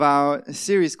our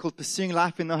series called Pursuing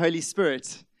Life in the Holy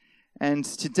Spirit. And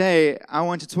today I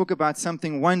want to talk about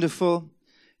something wonderful,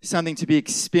 something to be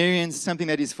experienced, something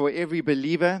that is for every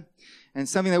believer, and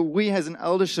something that we as an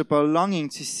eldership are longing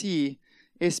to see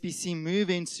SBC move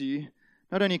into,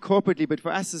 not only corporately, but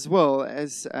for us as well,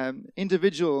 as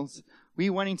individuals.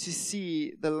 We're wanting to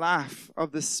see the life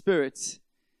of the Spirit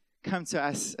come to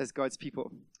us as God's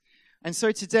people. And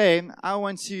so today I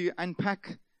want to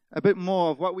unpack a bit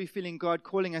more of what we're feeling God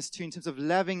calling us to in terms of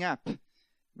loving up.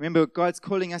 Remember, God's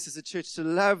calling us as a church to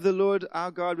love the Lord our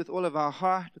God with all of our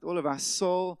heart, with all of our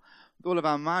soul, with all of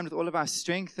our mind, with all of our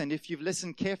strength. And if you've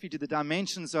listened carefully to the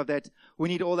dimensions of that, we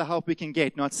need all the help we can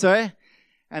get, not so?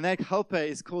 And that helper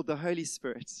is called the Holy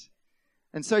Spirit.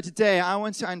 And so today I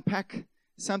want to unpack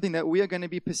something that we are going to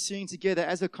be pursuing together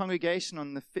as a congregation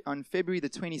on February the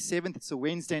 27th. It's a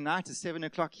Wednesday night at 7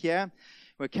 o'clock here.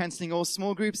 We're canceling all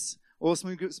small groups. All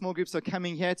small groups are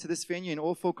coming here to this venue, and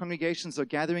all 4 congregations are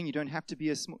gathering. You don't have to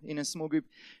be in a small group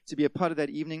to be a part of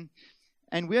that evening.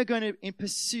 And we're going to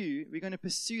pursue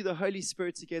the Holy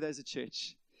Spirit together as a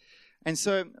church. And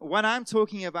so what I'm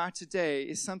talking about today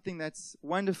is something that's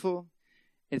wonderful.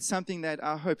 It's something that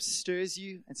I hope stirs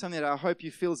you, and something that I hope you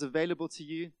feel is available to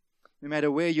you, no matter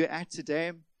where you're at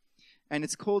today. And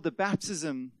it's called the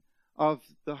baptism of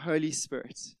the Holy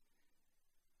Spirit.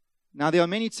 Now, there are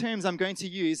many terms I'm going to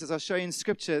use, as I'll show you in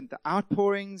Scripture, the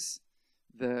outpourings,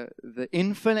 the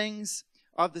infillings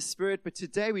of the Spirit. But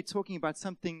today we're talking about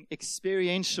something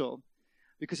experiential.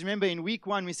 Because remember, in week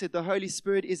 1, we said the Holy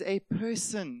Spirit is a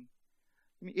person.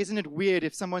 I mean, isn't it weird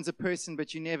if someone's a person,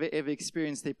 but you never, ever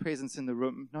experience their presence in the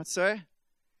room? Not so?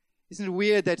 Isn't it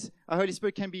weird that a Holy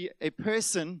Spirit can be a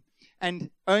person and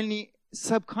only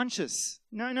subconscious?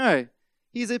 No.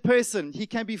 He's a person. He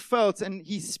can be felt, and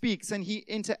he speaks, and he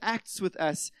interacts with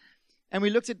us. And we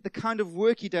looked at the kind of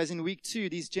work he does in week 2,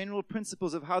 these general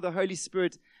principles of how the Holy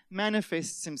Spirit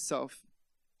manifests himself.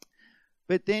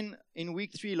 But then in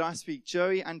week 3 last week,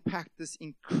 Joey unpacked this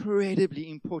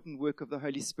incredibly important work of the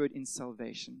Holy Spirit in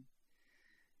salvation.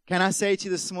 Can I say to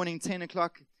you this morning, 10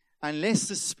 o'clock, unless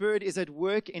the Spirit is at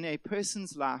work in a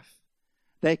person's life,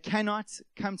 they cannot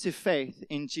come to faith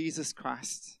in Jesus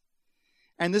Christ.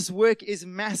 And this work is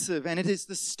massive, and it is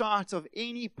the start of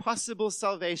any possible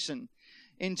salvation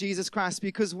in Jesus Christ.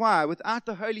 Because why? Without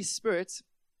the Holy Spirit,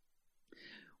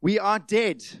 we are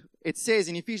dead. It says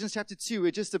in Ephesians chapter 2,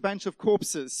 we're just a bunch of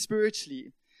corpses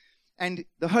spiritually. And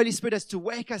the Holy Spirit has to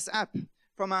wake us up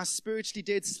from our spiritually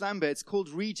dead slumber. It's called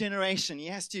regeneration. He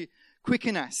has to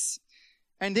quicken us.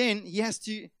 And then he has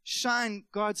to shine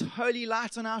God's holy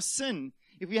light on our sin.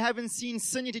 If you haven't seen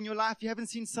sin yet in your life, you haven't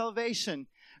seen salvation.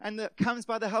 And that comes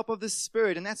by the help of the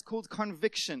Spirit, and that's called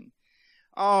conviction.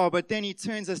 But then he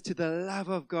turns us to the love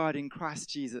of God in Christ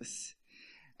Jesus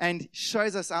and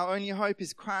shows us our only hope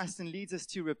is Christ and leads us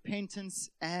to repentance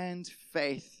and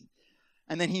faith.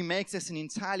 And then he makes us an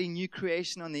entirely new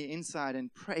creation on the inside,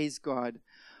 and praise God.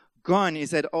 Gone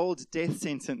is that old death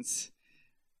sentence.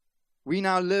 We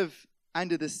now live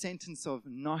under the sentence of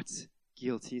not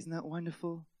guilty. Isn't that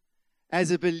wonderful?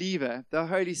 As a believer, the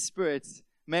Holy Spirit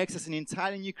makes us an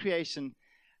entirely new creation,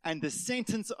 and the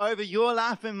sentence over your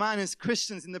life and mine as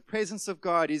Christians in the presence of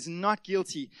God is not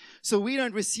guilty. So we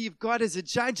don't receive God as a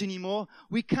judge anymore.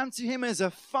 We come to him as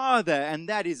a father, and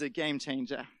that is a game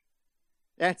changer.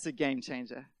 That's a game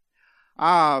changer.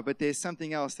 But there's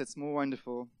something else that's more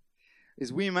wonderful,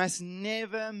 is we must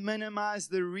never minimize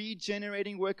the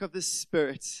regenerating work of the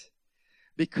Spirit,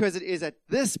 because it is at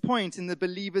this point in the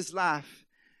believer's life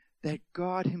that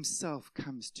God himself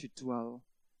comes to dwell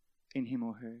in him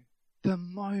or her. The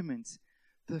moment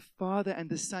the Father and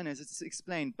the Son, as it's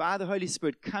explained by the Holy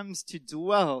Spirit, comes to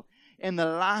dwell in the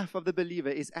life of the believer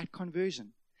is at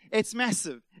conversion. It's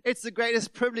massive. It's the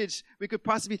greatest privilege we could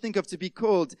possibly think of, to be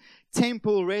called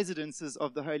temple residences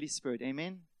of the Holy Spirit.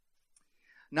 Amen?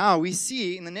 Now we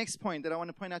see in the next point that I want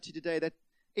to point out to you today that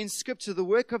in Scripture, the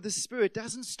work of the Spirit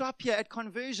doesn't stop here at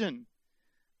conversion.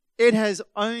 It has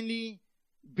only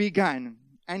begun.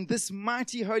 And this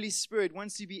mighty Holy Spirit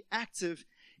wants to be active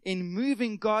in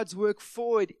moving God's work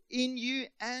forward in you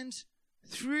and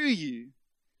through you.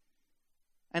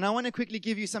 And I want to quickly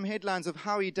give you some headlines of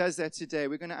how he does that today.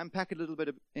 We're going to unpack it a little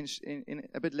bit in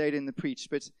a bit later in the preach.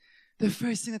 But the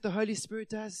first thing that the Holy Spirit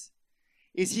does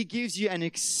is he gives you an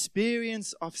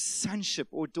experience of sonship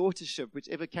or daughtership,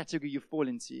 whichever category you fall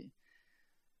into.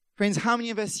 Friends, how many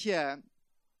of us here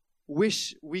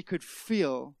wish we could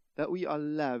feel that we are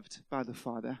loved by the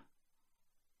Father?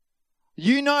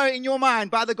 You know in your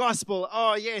mind by the gospel,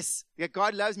 oh yes, yeah,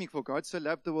 God loves me, for God so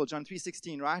loved the world. John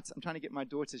 3:16, right? I'm trying to get my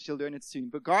daughter, she'll learn it soon.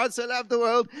 But God so loved the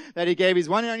world that he gave his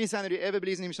one and only son, that whoever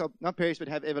believes in him shall not perish but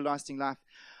have everlasting life.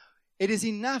 It is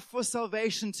enough for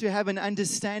salvation to have an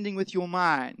understanding with your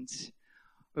mind.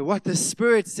 But what the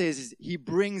Spirit says is he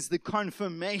brings the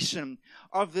confirmation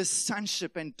of the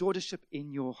sonship and daughtership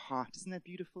in your heart. Isn't that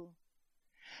beautiful?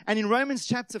 And in Romans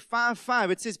chapter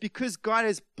 5, it says, because God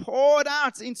has poured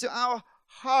out into our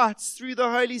hearts through the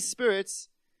Holy Spirit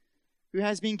who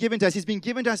has been given to us. He's been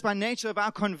given to us by nature of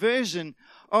our conversion.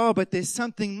 Oh, but there's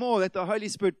something more that the Holy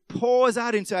Spirit pours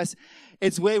out into us.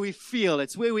 It's where we feel.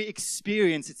 It's where we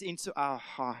experience. It's into our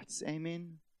hearts.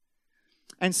 Amen.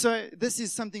 And so this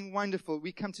is something wonderful.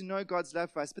 We come to know God's love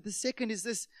for us. But the second is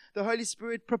this: the Holy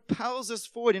Spirit propels us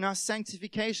forward in our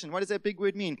sanctification. What does that big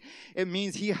word mean? It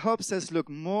means he helps us look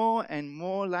more and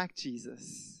more like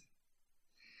Jesus.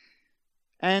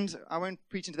 And I won't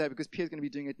preach into that because Pierre's going to be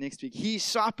doing it next week. He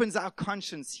sharpens our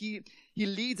conscience. He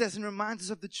leads us and reminds us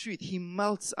of the truth. He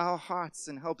melts our hearts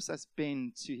and helps us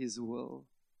bend to his will.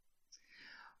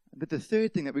 But the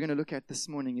third thing that we're going to look at this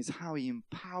morning is how he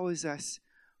empowers us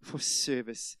for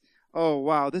service. Oh,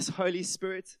 wow. This Holy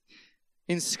Spirit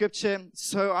in Scripture,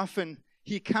 so often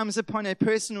he comes upon a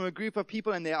person or a group of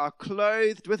people and they are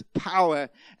clothed with power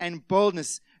and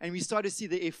boldness. And we start to see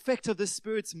the effect of the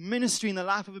Spirit's ministry in the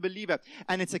life of a believer.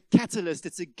 And it's a catalyst.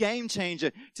 It's a game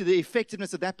changer to the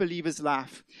effectiveness of that believer's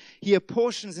life. He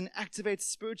apportions and activates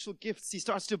spiritual gifts. He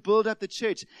starts to build up the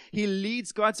church. He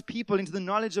leads God's people into the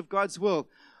knowledge of God's will.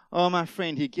 Oh, my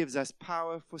friend, he gives us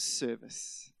power for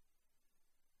service.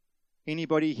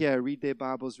 Anybody here read their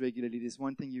Bibles regularly? There's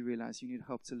one thing you realize: you need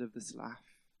help to live this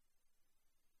life.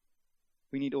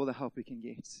 We need all the help we can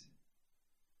get.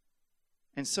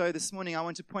 And so this morning I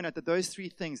want to point out that those three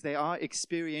things, they are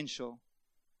experiential.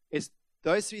 It's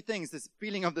those three things: this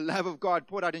feeling of the love of God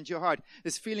poured out into your heart,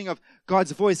 this feeling of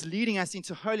God's voice leading us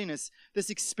into holiness, this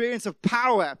experience of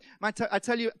power. I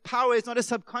tell you, power is not a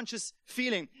subconscious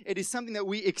feeling. It is something that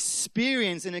we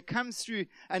experience, and it comes through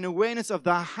an awareness of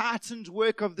the heightened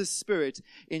work of the Spirit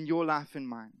in your life and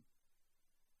mine.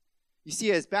 You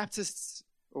see, as Baptists,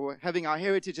 or having our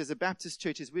heritage as a Baptist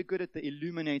church, is we're good at the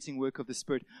illuminating work of the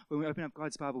Spirit. When we open up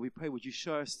God's Bible, we pray, would you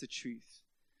show us the truth?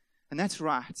 And that's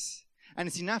right. And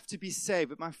it's enough to be saved.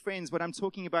 But my friends, what I'm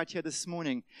talking about here this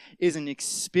morning is an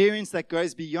experience that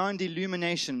goes beyond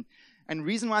illumination. And the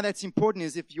reason why that's important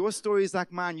is if your story is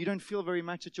like mine, you don't feel very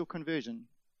much at your conversion.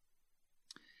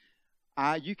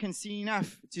 You can see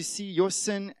enough to see your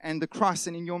sin and the cross,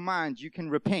 and in your mind, you can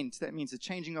repent. That means the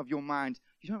changing of your mind.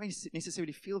 You don't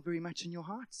necessarily feel very much in your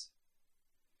heart.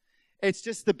 It's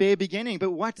just the bare beginning.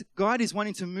 But what God is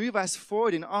wanting to move us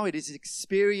forward in, it is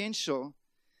experiential.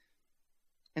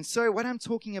 And so what I'm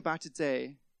talking about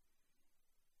today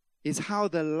is how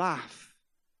the life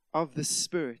of the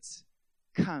Spirit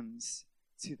comes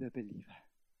to the believer.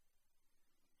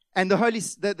 And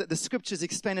the Scriptures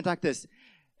explain it like this: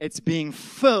 it's being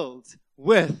filled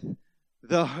with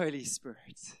the Holy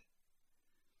Spirit.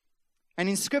 And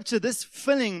in Scripture, this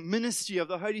filling ministry of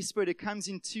the Holy Spirit, it comes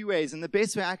in two ways. And the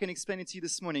best way I can explain it to you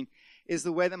this morning is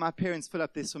the way that my parents fill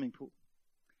up their swimming pool.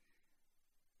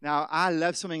 Now, I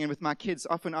love swimming, and with my kids,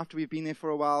 often after we've been there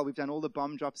for a while, we've done all the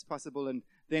bomb drops possible, and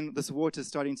then this water's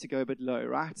starting to go a bit low,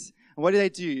 right? And what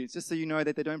do? Just so you know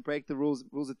that they don't break the rules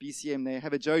of BCM, they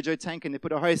have a JoJo tank, and they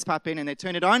put a hose pipe in, and they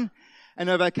turn it on, and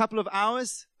over a couple of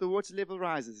hours, the water level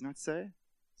rises, not so?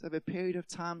 So over a period of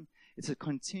time, it's a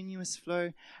continuous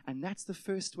flow, and that's the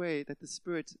first way that the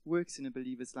Spirit works in a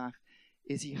believer's life,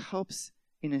 is he helps,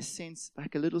 in a sense,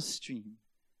 like a little stream,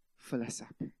 fill us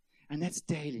up. And that's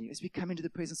daily. As we come into the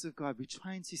presence of God, we're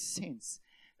trying to sense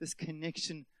this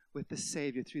connection with the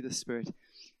Savior through the Spirit.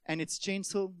 And it's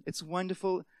gentle. It's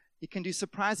wonderful. He can do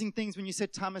surprising things when you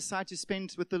set time aside to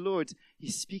spend with the Lord.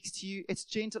 He speaks to you. It's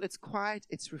gentle. It's quiet.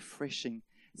 It's refreshing.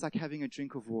 It's like having a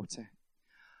drink of water.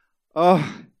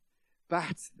 Oh,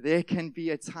 but there can be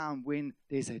a time when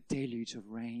there's a deluge of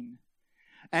rain.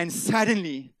 And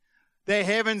suddenly, the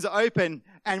heavens open,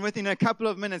 and within a couple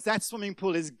of minutes, that swimming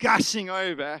pool is gushing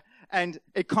over, and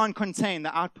it can't contain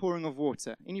the outpouring of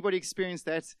water. Anybody experienced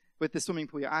that with the swimming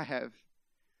pool? Yeah, I have.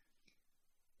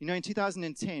 You know, in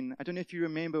 2010, I don't know if you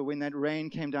remember when that rain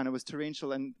came down, it was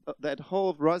torrential, and that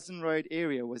whole Roslyn Road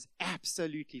area was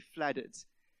absolutely flooded.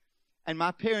 And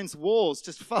my parents' walls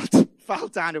just fell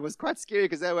down. It was quite scary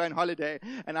because they were on holiday,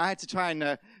 and I had to try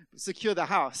and secure the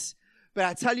house. But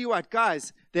I tell you what,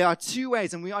 guys, there are two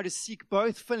ways, and we are to seek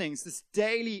both fillings. This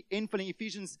daily infilling,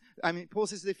 Paul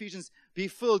says to the Ephesians, be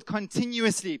filled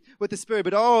continuously with the Spirit.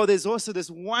 But there's also this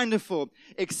wonderful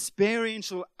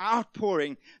experiential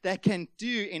outpouring that can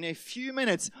do in a few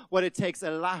minutes what it takes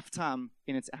a lifetime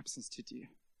in its absence to do.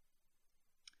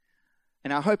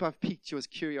 And I hope I've piqued your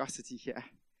curiosity here,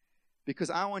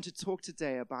 because I want to talk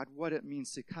today about what it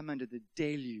means to come under the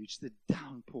deluge, the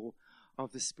downpour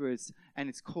of the Spirit. And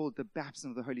it's called the baptism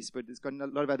of the Holy Spirit. It's got a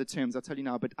lot of other terms, I'll tell you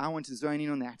now, but I want to zone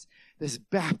in on that. This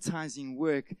baptizing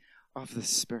work of the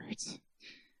Spirit.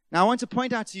 Now, I want to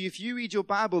point out to you, if you read your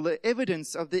Bible, the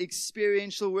evidence of the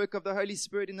experiential work of the Holy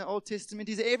Spirit in the Old Testament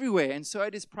is everywhere, and so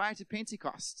it is prior to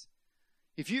Pentecost.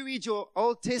 If you read your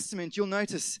Old Testament, you'll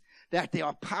notice that there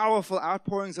are powerful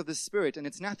outpourings of the Spirit, and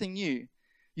it's nothing new.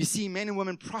 You see men and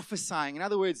women prophesying. In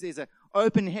other words, there's an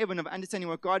open heaven of understanding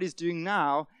what God is doing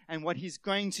now and what He's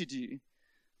going to do.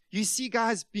 You see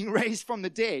guys being raised from the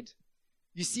dead.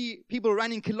 You see people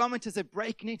running kilometers at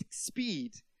breakneck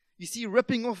speed. You see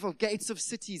ripping off of gates of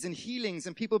cities and healings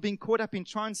and people being caught up in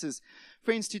trances.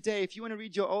 Friends, today, if you want to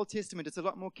read your Old Testament, it's a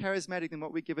lot more charismatic than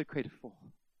what we give it credit for.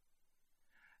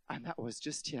 And that was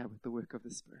just here with the work of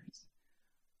the Spirit.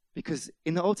 Because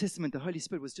in the Old Testament, the Holy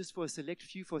Spirit was just for a select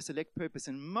few, for a select purpose.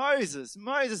 And Moses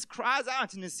cries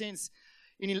out in a sense,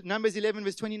 in Numbers 11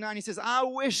 verse 29, he says, I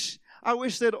wish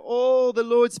that all the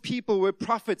Lord's people were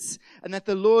prophets and that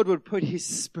the Lord would put His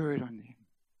Spirit on them.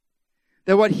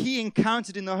 That what He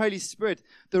encountered in the Holy Spirit,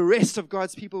 the rest of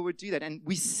God's people would do that. And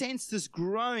we sense this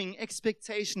growing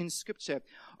expectation in Scripture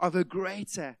of a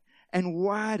greater and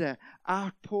wider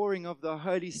outpouring of the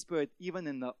Holy Spirit, even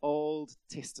in the Old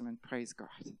Testament. Praise God.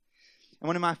 And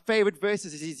one of my favorite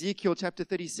verses is Ezekiel chapter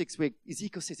 36, where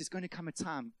Ezekiel says there's going to come a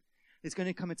time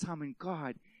when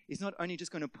God is not only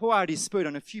just going to pour out His Spirit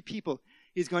on a few people,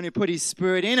 He's going to put His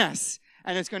Spirit in us.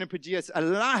 And it's going to produce a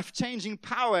life-changing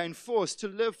power and force to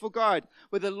live for God.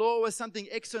 Where the law was something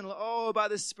external, by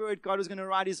the Spirit, God was going to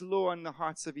write His law on the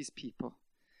hearts of His people.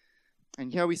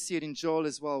 And here we see it in Joel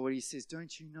as well, where he says,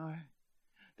 don't you know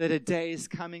that a day is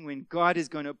coming when God is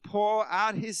going to pour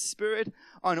out His Spirit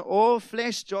on all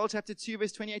flesh? Joel chapter 2,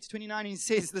 verse 28 to 29, he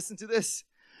says, listen to this.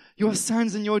 Your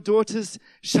sons and your daughters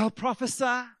shall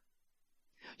prophesy.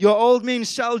 Your old men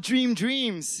shall dream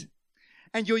dreams.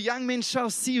 And your young men shall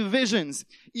see visions.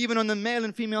 Even on the male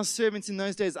and female servants in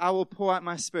those days, I will pour out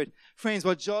my Spirit. Friends,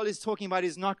 what Joel is talking about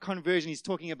is not conversion. He's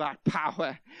talking about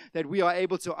power. That we are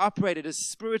able to operate at a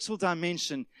spiritual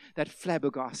dimension that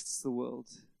flabbergasts the world.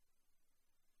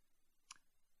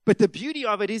 But the beauty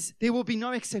of it is there will be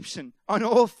no exception. On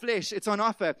all flesh, it's on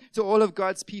offer to all of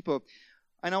God's people.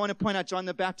 And I want to point out John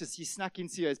the Baptist. He snuck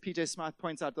into here, as P.J. Smyth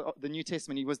points out, the New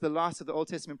Testament. He was the last of the Old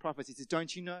Testament prophets. He says,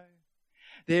 don't you know?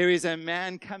 There is a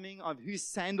man coming of whose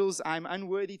sandals I'm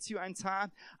unworthy to untie.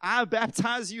 I'll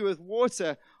baptize you with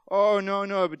water. Oh,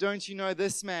 no, but don't you know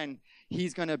this man?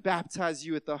 He's going to baptize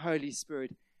you with the Holy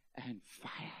Spirit and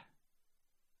fire.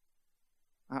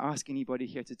 I ask anybody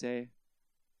here today,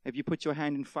 have you put your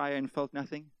hand in fire and felt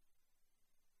nothing?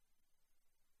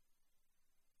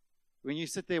 When you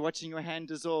sit there watching your hand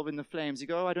dissolve in the flames, you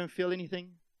go, I don't feel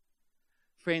anything.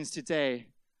 Friends, today,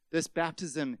 this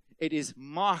baptism, it is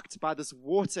marked by this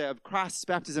water of Christ's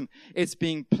baptism. It's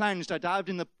being plunged. I dived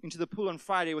into the pool on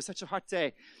Friday. It was such a hot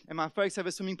day. And my folks have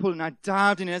a swimming pool, and I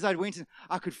dived in. And as I went in,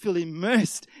 I could feel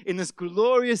immersed in this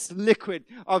glorious liquid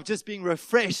of just being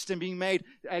refreshed and being made,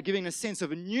 giving a sense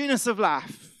of a newness of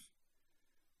life.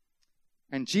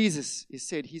 And Jesus has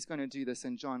said He's going to do this,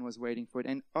 and John was waiting for it.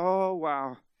 And oh,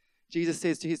 wow. Jesus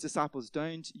says to His disciples,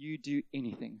 don't you do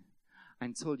anything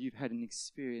until you've had an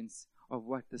experience of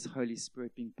what this Holy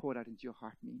Spirit being poured out into your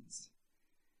heart means.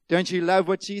 Don't you love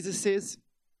what Jesus says?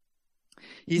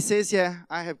 He says here,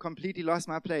 I have completely lost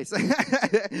my place.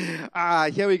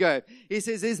 Here we go. He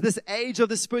says, there's this age of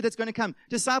the Spirit that's going to come.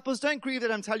 Disciples, don't grieve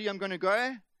that I'm telling you I'm going to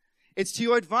go. It's to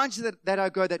your advantage that I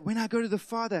go, that when I go to the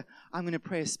Father, I'm going to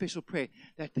pray a special prayer,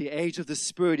 that the age of the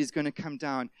Spirit is going to come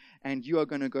down, and you are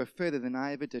going to go further than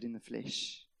I ever did in the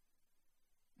flesh.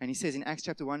 And he says in Acts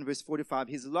chapter 1, verse 45,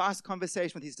 his last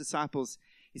conversation with his disciples,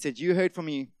 he said, you heard from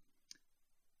me.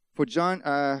 For John,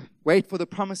 wait for the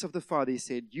promise of the Father, he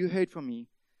said, you heard from me.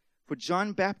 For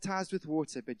John baptized with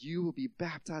water, but you will be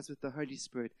baptized with the Holy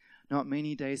Spirit not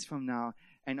many days from now.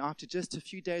 And after just a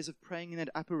few days of praying in that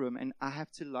upper room, and I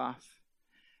have to laugh,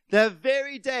 the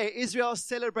very day Israel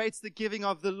celebrates the giving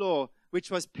of the law, which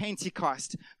was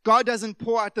Pentecost. God doesn't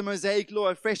pour out the Mosaic law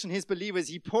afresh on His believers.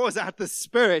 He pours out the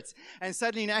Spirit. And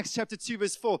suddenly in Acts chapter 2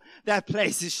 verse 4, that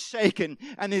place is shaken.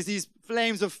 And there's these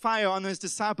flames of fire on those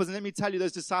disciples. And let me tell you,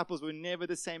 those disciples were never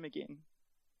the same again.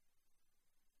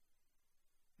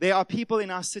 There are people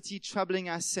in our city troubling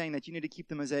us, saying that you need to keep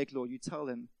the Mosaic law. You tell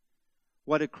them,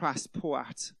 what did Christ pour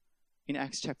out in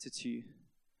Acts chapter 2.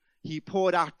 He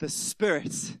poured out the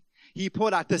Spirit. He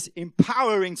poured out this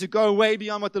empowering to go way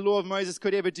beyond what the law of Moses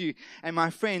could ever do. And my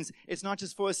friends, it's not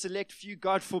just for a select few,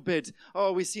 God forbid.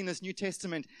 Oh, we see in this New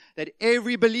Testament that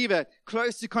every believer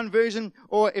close to conversion,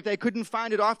 or if they couldn't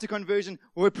find it after conversion,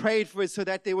 were prayed for it so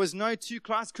that there was no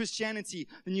two-class Christianity.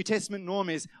 The New Testament norm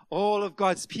is all of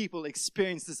God's people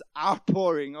experience this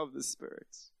outpouring of the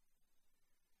Spirit.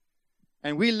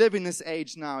 And we live in this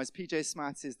age now, as P.J.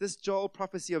 Smart says, this Joel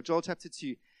prophecy of Joel chapter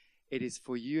 2, it is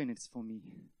for you and it's for me.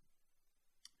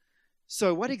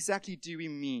 So what exactly do we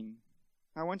mean?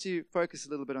 I want to focus a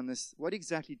little bit on this. What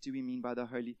exactly do we mean by the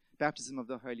Holy baptism of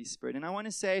the Holy Spirit? And I want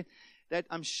to say that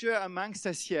I'm sure amongst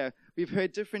us here, we've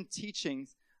heard different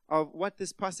teachings of what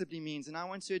this possibly means. And I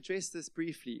want to address this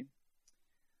briefly.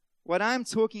 What I'm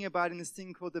talking about in this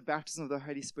thing called the baptism of the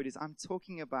Holy Spirit is I'm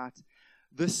talking about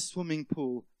this swimming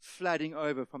pool flooding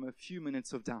over from a few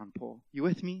minutes of downpour. You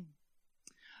with me?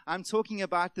 I'm talking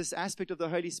about this aspect of the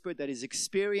Holy Spirit that is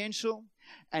experiential,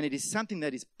 and it is something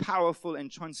that is powerful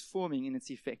and transforming in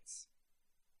its effects.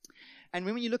 And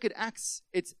when you look at Acts,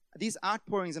 it's these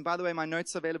outpourings, and by the way, my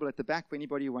notes are available at the back for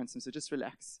anybody who wants them, so just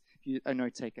relax if you're a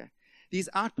note taker. These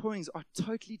outpourings are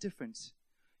totally different.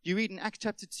 You read in Acts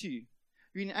chapter 2, you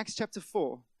read in Acts chapter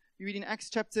 4, you read in Acts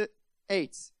chapter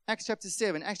 8, Acts chapter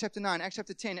 7, Acts chapter 9, Acts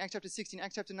chapter 10, Acts chapter 16,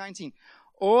 Acts chapter 19.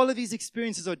 All of these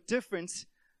experiences are different,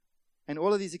 and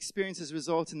all of these experiences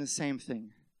result in the same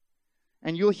thing.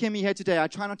 And you'll hear me here today. I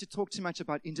try not to talk too much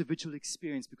about individual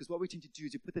experience, because what we tend to do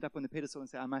is you put that up on the pedestal and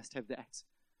say, I must have that.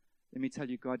 Let me tell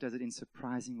you, God does it in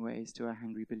surprising ways to a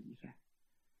hungry believer.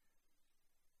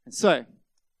 And so,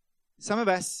 some of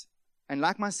us, and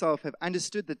like myself, have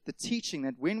understood that the teaching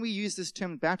that when we use this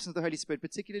term, baptism of the Holy Spirit,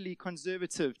 particularly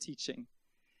conservative teaching,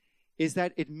 is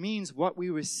that it means what we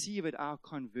receive at our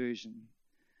conversion.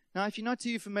 Now, if you're not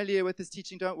too familiar with this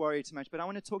teaching, don't worry too much, but I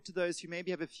want to talk to those who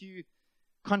maybe have a few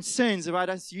concerns about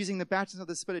us using the baptism of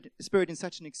the Spirit in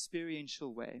such an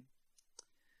experiential way.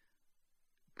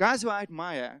 Guys who I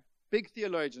admire, big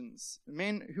theologians,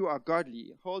 men who are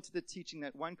godly, hold to the teaching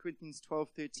that 1 Corinthians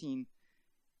 12:13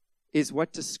 is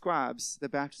what describes the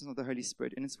baptism of the Holy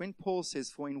Spirit. And it's when Paul says,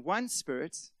 for in one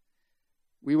Spirit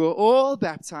we were all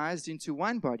baptized into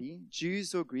one body,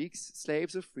 Jews or Greeks,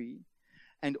 slaves or free,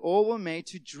 and all were made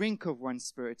to drink of one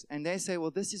Spirit. And they say, well,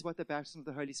 this is what the baptism of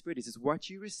the Holy Spirit is. It's what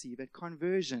you receive at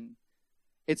conversion.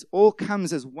 It all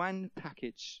comes as one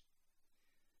package.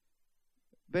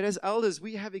 But as elders,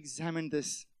 we have examined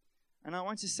this. And I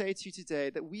want to say to you today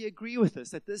that we agree with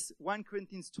this, that this 1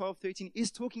 Corinthians 12:13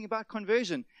 is talking about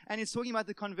conversion. And it's talking about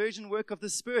the conversion work of the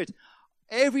Spirit.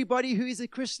 Everybody who is a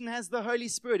Christian has the Holy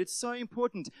Spirit. It's so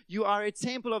important. You are a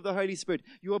temple of the Holy Spirit.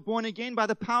 You are born again by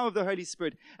the power of the Holy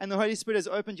Spirit. And the Holy Spirit has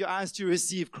opened your eyes to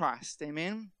receive Christ.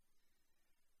 Amen?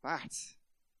 But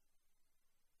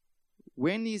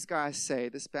when these guys say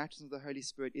this baptism of the Holy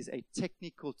Spirit is a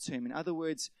technical term, in other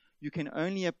words, you can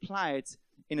only apply it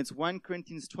in its 1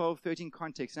 Corinthians 12:13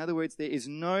 context. In other words, there is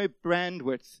no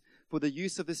bandwidth for the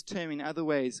use of this term in other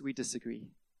ways. We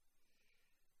disagree.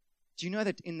 Do you know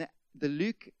that in the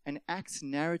Luke and Acts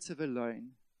narrative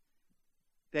alone,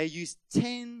 they use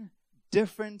 10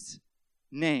 different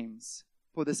names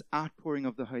for this outpouring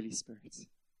of the Holy Spirit.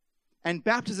 And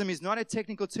baptism is not a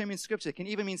technical term in Scripture. It can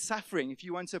even mean suffering if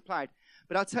you want to apply it.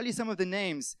 But I'll tell you some of the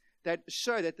names that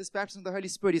show that this baptism of the Holy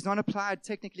Spirit is not applied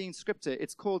technically in Scripture.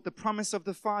 It's called the promise of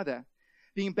the Father,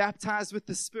 being baptized with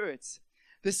the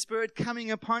Spirit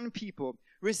coming upon people,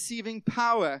 receiving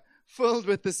power, filled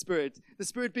with the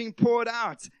Spirit being poured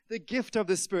out, the gift of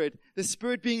the Spirit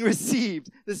being received,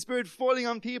 the Spirit falling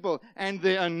on people, and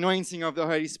the anointing of the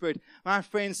Holy Spirit. My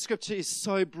friends, Scripture is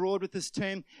so broad with this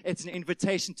term, it's an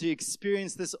invitation to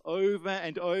experience this over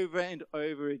and over and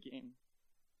over again.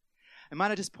 And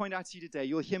might I just point out to you today,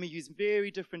 you'll hear me use very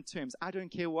different terms. I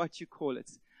don't care what you call it,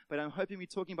 but I'm hoping we're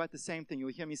talking about the same thing.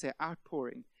 You'll hear me say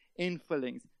outpouring,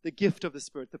 infillings, the gift of the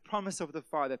Spirit, the promise of the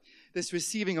Father, this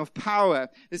receiving of power,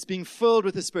 this being filled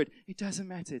with the Spirit. It doesn't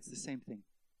matter. It's the same thing.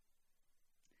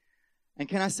 And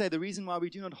can I say the reason why we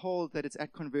do not hold that it's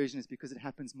at conversion is because it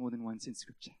happens more than once in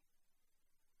Scripture.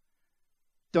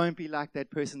 Don't be like that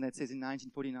person that says in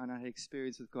 1949 I had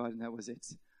experience with God and that was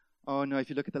it. Oh no, if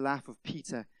you look at the life of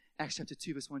Peter, Acts chapter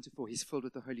 2 verse 1 to 4, he's filled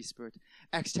with the Holy Spirit.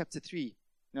 Acts chapter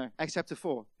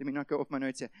 4. Let me not go off my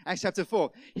notes here. Acts chapter 4.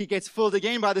 He gets filled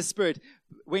again by the Spirit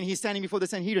when he's standing before the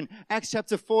Sanhedrin. Acts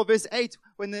chapter 4 verse 8.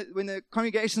 When the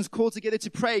congregation's called together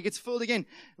to pray, he gets filled again.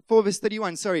 4 verse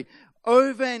 31,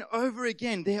 Over and over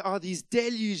again, there are these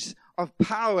deluges of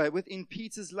power within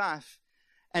Peter's life.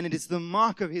 And it is the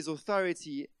mark of his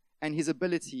authority and his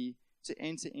ability to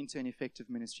enter into an effective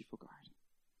ministry for God.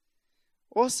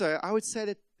 Also, I would say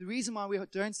that the reason why we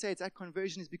don't say it's at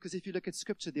conversion is because if you look at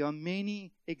Scripture, there are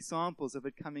many examples of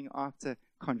it coming after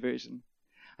conversion.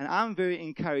 And I'm very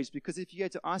encouraged because if you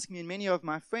had to ask me and many of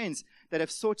my friends that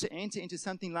have sought to enter into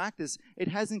something like this, it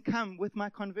hasn't come with my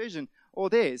conversion or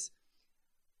theirs.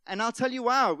 And I'll tell you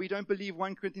why we don't believe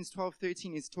 1 Corinthians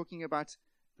 12:13 is talking about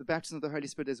the baptism of the Holy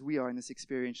Spirit as we are in this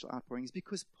experiential outpouring. Is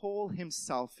because Paul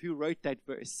himself, who wrote that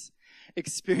verse,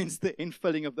 experienced the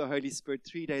infilling of the Holy Spirit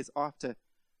 3 days after.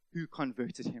 Who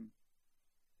converted him?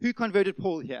 Who converted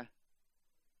Paul here?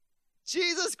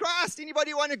 Jesus Christ.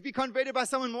 Anybody want to be converted by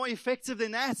someone more effective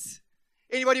than that?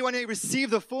 Anybody want to receive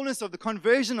the fullness of the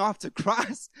conversion after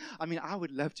Christ? I mean, I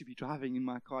would love to be driving in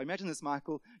my car. Imagine this,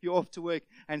 Michael. You're off to work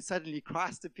and suddenly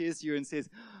Christ appears to you and says,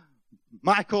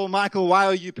 Michael, why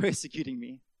are you persecuting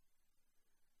me?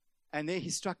 And there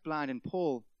he's struck blind, and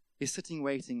Paul is sitting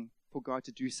waiting for God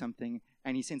to do something.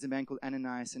 And he sends a man called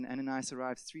Ananias, and Ananias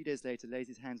arrives 3 days later, lays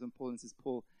his hands on Paul and says,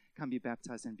 Paul, come be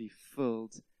baptized and be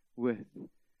filled with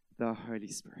the Holy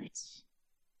Spirit.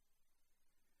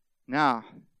 Now,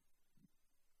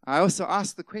 I also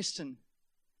ask the question,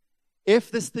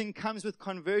 if this thing comes with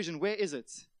conversion, where is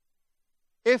it?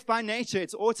 If by nature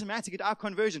it's automatic at our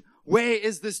conversion, where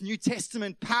is this New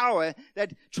Testament power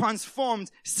that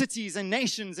transformed cities and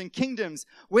nations and kingdoms?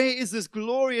 Where is this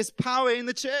glorious power in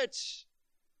the church?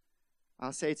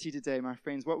 I'll say to you today, my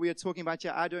friends, what we are talking about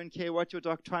here, I don't care what your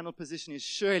doctrinal position is.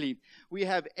 Surely we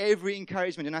have every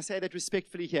encouragement, and I say that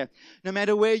respectfully here. No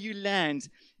matter where you land,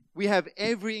 we have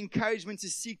every encouragement to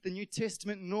seek the New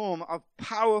Testament norm of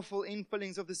powerful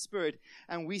infillings of the Spirit,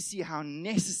 and we see how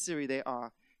necessary they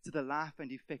are to the life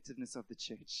and effectiveness of the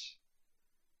church.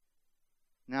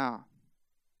 Now,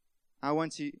 I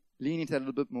want to lean into that a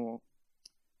little bit more.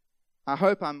 I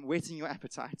hope I'm whetting your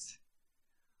appetite.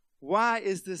 Why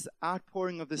is this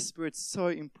outpouring of the Spirit so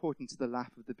important to the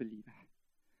life of the believer?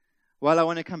 Well, I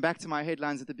want to come back to my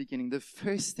headlines at the beginning. The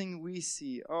first thing we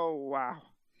see, oh wow,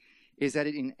 is that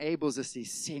it enables us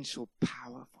essential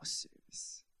power for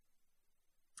service.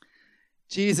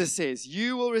 Jesus says,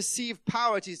 you will receive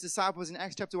power to his disciples in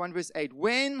Acts chapter 1 verse 8.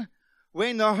 When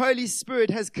the Holy Spirit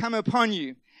has come upon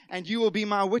you, and you will be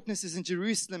my witnesses in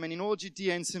Jerusalem and in all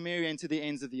Judea and Samaria and to the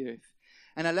ends of the earth.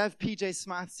 And I love P.J.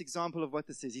 Smyth's example of what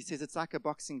this is. He says it's like a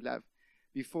boxing glove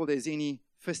before there's any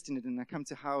fist in it. And I come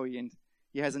to Howie, and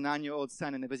he has a 9-year-old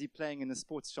son, and they're busy playing in the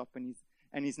sports shop, and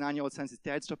his 9-year-old son says,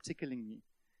 Dad, stop tickling me.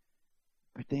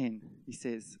 But then he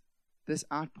says, this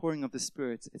outpouring of the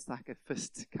Spirit, it's like a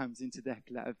fist comes into that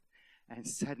glove, and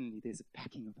suddenly there's a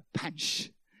packing of a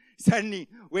punch. Suddenly,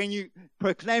 when you're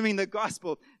proclaiming the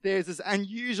gospel, there's this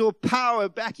unusual power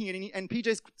backing it. And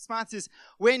P.J. Smyth says,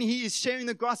 when he is sharing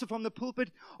the gospel from the pulpit,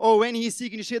 or when he's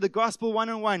seeking to share the gospel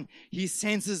one-on-one, he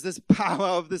senses this power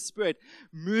of the Spirit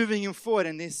moving him forward.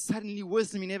 And there's suddenly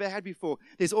wisdom he never had before.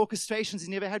 There's orchestrations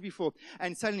he never had before.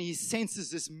 And suddenly he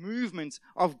senses this movement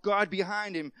of God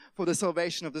behind him for the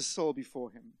salvation of the soul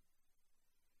before him.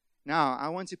 Now, I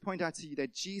want to point out to you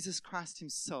that Jesus Christ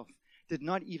himself did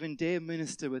not even dare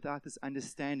minister without this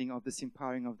understanding of this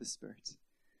empowering of the Spirit.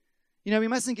 You know, we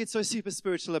mustn't get so super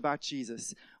spiritual about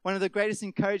Jesus. One of the greatest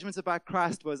encouragements about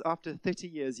Christ was after 30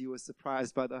 years, he was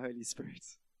surprised by the Holy Spirit.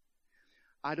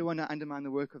 I don't want to undermine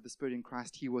the work of the Spirit in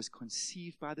Christ. He was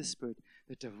conceived by the Spirit,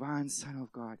 the divine Son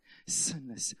of God,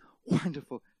 sinless,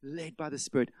 wonderful, led by the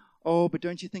Spirit. Oh, but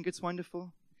don't you think it's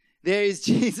wonderful? There is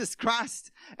Jesus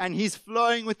Christ, and he's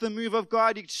flowing with the move of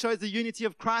God. It shows the unity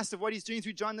of Christ, of what he's doing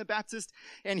through John the Baptist,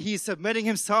 and he's submitting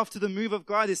himself to the move of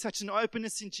God. There's such an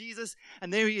openness in Jesus,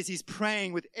 and there he is. He's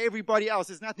praying with everybody else.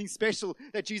 There's nothing special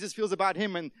that Jesus feels about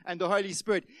him and the Holy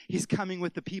Spirit. He's coming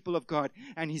with the people of God,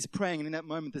 and he's praying, and in that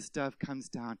moment, this dove comes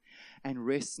down and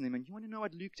rests in him. And you want to know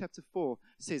what Luke chapter 4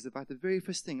 says about the very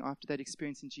first thing after that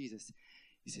experience in Jesus?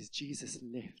 He says, Jesus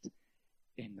left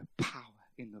in the power,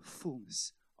 in the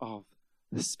fullness of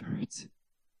the Spirit.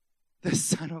 The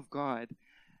Son of God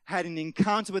had an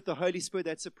encounter with the Holy Spirit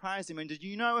that surprised him. And did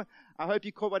you know, I hope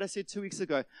you caught what I said 2 weeks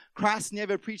ago, Christ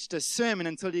never preached a sermon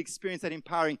until he experienced that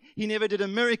empowering. He never did a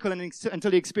miracle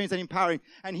until he experienced that empowering.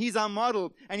 And he's our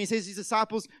model. And he says to his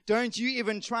disciples, don't you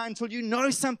even try until you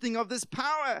know something of this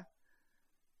power.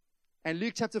 And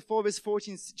Luke chapter 4 verse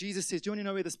 14, Jesus says, do you want to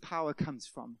know where this power comes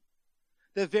from?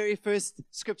 The very first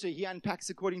scripture he unpacks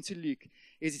according to Luke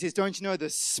is he says, don't you know the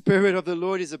Spirit of the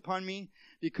Lord is upon me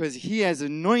because he has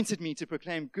anointed me to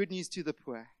proclaim good news to the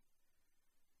poor.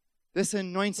 This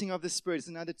anointing of the Spirit is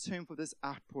another term for this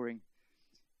outpouring.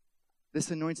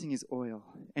 This anointing is oil.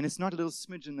 And it's not a little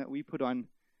smidgen that we put on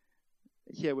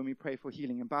here when we pray for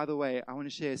healing. And by the way, I want to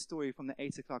share a story from the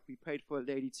 8 o'clock. We prayed for a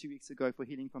lady 2 weeks ago for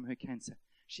healing from her cancer.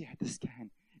 She had the scan.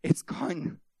 It's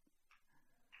gone.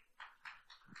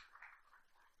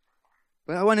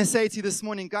 But I want to say to you this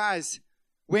morning, guys,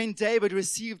 when David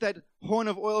received that horn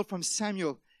of oil from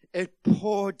Samuel, it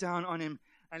poured down on him.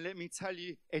 And let me tell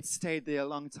you, it stayed there a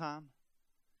long time.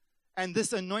 And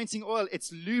this anointing oil,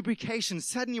 it's lubrication.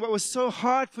 Suddenly what was so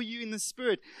hard for you in the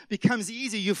spirit becomes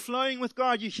easy. You're flowing with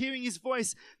God. You're hearing His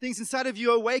voice. Things inside of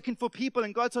you awaken for people,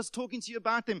 and God starts talking to you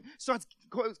about them.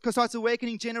 Starts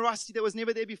awakening generosity that was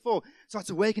never there before. Starts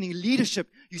awakening leadership.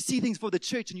 You see things for the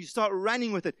church and you start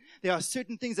running with it. There are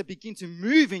certain things that begin to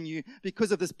move in you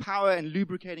because of this power and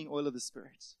lubricating oil of the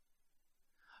Spirit.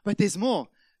 But there's more.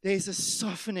 There's a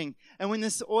softening. And when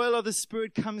this oil of the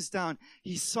Spirit comes down,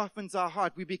 He softens our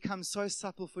heart. We become so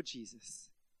supple for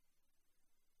Jesus.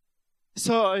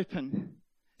 So open.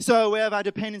 So aware of our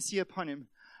dependency upon Him.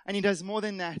 And He does more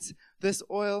than that. This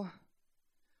oil,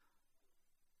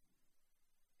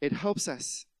 it helps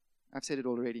us. I've said it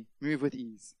already. Move with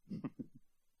ease.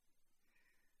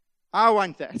 I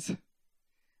want that.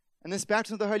 And this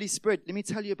baptism of the Holy Spirit, let me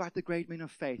tell you about the great men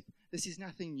of faith. This is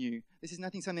nothing new. This is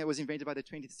nothing something that was invented by the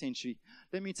 20th century.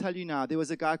 Let me tell you now, there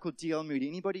was a guy called D.L. Moody.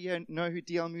 Anybody here know who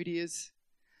D.L. Moody is?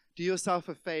 Do yourself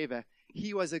a favor.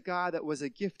 He was a guy that was a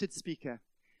gifted speaker.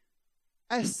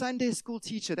 A Sunday school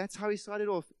teacher, that's how he started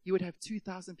off. He would have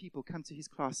 2,000 people come to his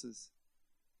classes.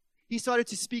 He started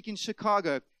to speak in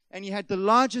Chicago, and he had the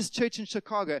largest church in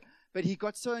Chicago. But he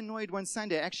got so annoyed one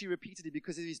Sunday, I actually repeated it,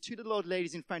 because of these two little old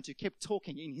ladies in front who kept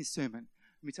talking in his sermon.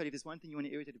 Let me tell you, there's one thing you want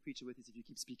to irritate a preacher with is if you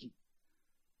keep speaking.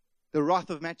 The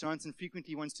wrath of Matt Johnson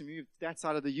frequently wants to move that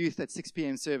side of the youth at 6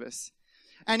 p.m. service.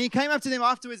 And he came up to them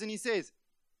afterwards and he says,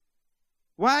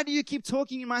 "Why do you keep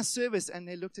talking in my service?" And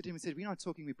they looked at him and said, "We're not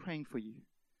talking, we're praying for you."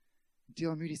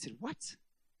 D.L. Moody said, "What?"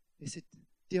 They said,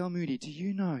 "D.L. Moody, do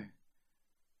you know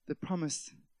the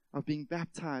promise of being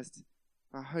baptized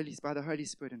by the Holy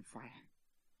Spirit and fire?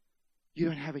 You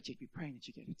don't have it yet. We're praying that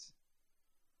you get it."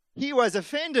 He was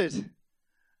offended.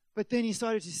 But then he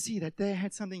started to see that they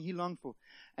had something he longed for.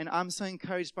 And I'm so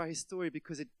encouraged by his story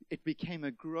because it became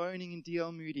a groaning in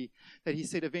D.L. Moody that he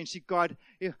said eventually, "God,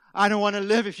 I don't want to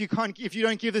live if you don't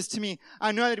give this to me.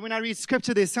 I know that when I read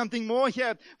scripture, there's something more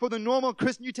here for the normal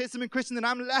New Testament Christian that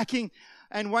I'm lacking."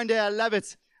 And one day, I love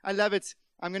it.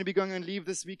 I'm going to be going on leave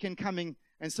this weekend coming.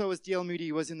 And so was D.L. Moody.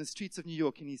 He was in the streets of New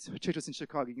York, and his church was in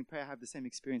Chicago. You can pray I have the same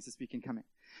experience this weekend coming.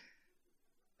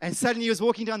 And suddenly he was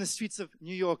walking down the streets of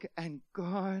New York, and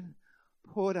God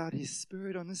poured out His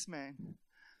Spirit on this man.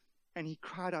 And he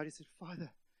cried out. He said, "Father,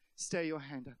 stay your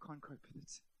hand. I can't cope with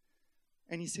it."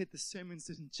 And he said the sermons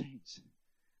didn't change,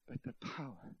 but the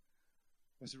power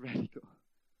was radical.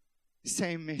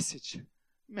 Same message,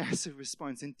 massive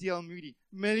response. And D.L. Moody,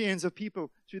 millions of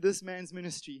people through this man's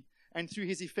ministry and through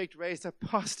his effect raised up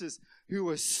pastors who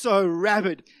were so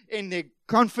rabid in their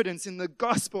confidence in the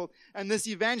gospel. And this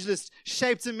evangelist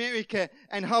shaped America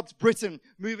and helped Britain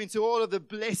move into all of the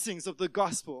blessings of the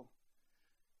gospel.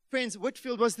 Friends,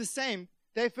 Whitefield was the same.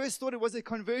 They first thought it was a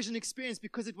conversion experience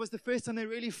because it was the first time they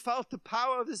really felt the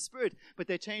power of the Spirit. But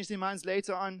they changed their minds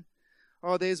later on.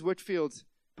 Oh, there's Whitefield,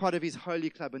 part of his holy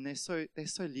club, and they're so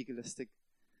legalistic.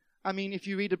 I mean, if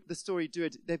you read the story, do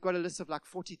it. They've got a list of like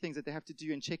 40 things that they have to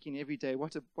do and check in every day.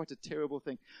 What a terrible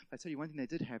thing. I tell you one thing they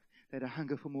did have. They had a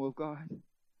hunger for more of God.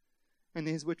 And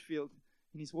there's Whitefield,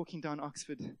 and he's walking down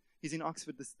Oxford. He's in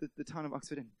Oxford, the town of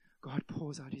Oxford, and God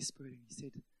pours out His Spirit. And he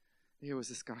said, there was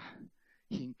this guy.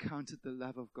 He encountered the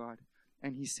love of God.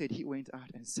 And he said he went out,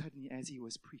 and suddenly as he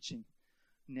was preaching,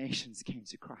 nations came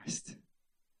to Christ.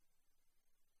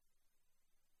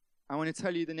 I want to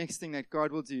tell you the next thing that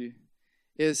God will do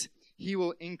is He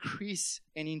will increase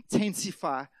and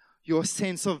intensify your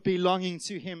sense of belonging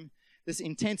to Him, this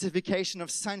intensification of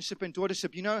sonship and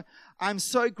daughtership. You know, I'm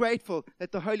so grateful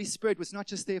that the Holy Spirit was not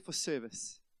just there for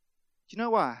service. Do you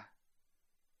know why?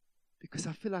 Because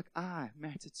I feel like I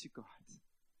matter to God.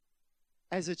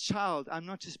 As a child, I'm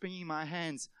not just bringing my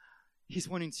hands. He's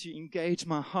wanting to engage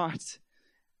my heart.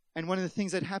 And one of the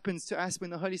things that happens to us when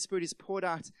the Holy Spirit is poured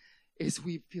out is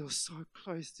we feel so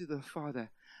close to the Father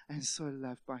and so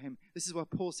loved by Him. This is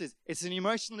what Paul says. It's an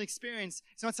emotional experience.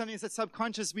 It's not something that's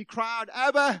subconscious. We cry out,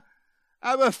 "Abba,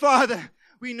 Abba, Father."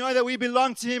 We know that we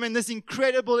belong to Him, and this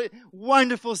incredible,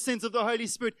 wonderful sense of the Holy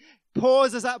Spirit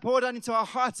poured out into our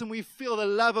hearts, and we feel the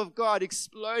love of God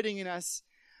exploding in us.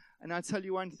 And I'll tell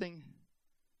you one thing.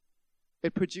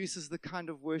 It produces the kind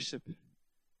of worship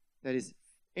that is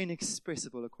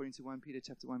inexpressible, according to 1 Peter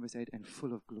chapter 1, verse 8, and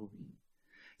full of glory.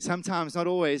 Sometimes, not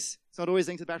always. It's not always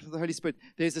linked to the baptism of the Holy Spirit.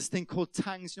 There's this thing called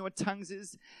tongues. You know what tongues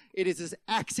is? It is this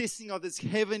accessing of this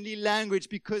heavenly language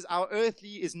because our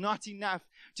earthly is not enough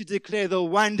to declare the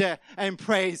wonder and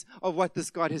praise of what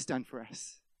this God has done for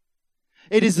us.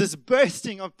 It is this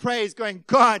bursting of praise going,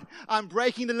 God, I'm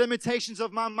breaking the limitations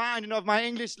of my mind and of my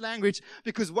English language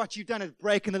because what you've done is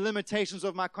breaking the limitations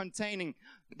of my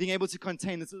being able to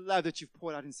contain this love that you've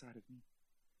poured out inside of me.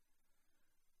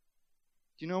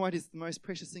 Do you know what is the most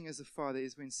precious thing as a father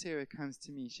is when Sarah comes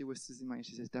to me, she whispers in my ear,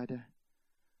 she says, Dada,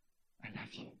 I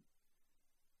love you.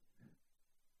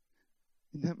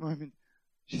 In that moment,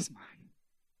 she's mine.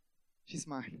 She's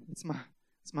mine. It's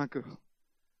my girl.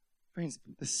 Friends,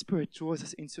 the Spirit draws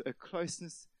us into a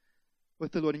closeness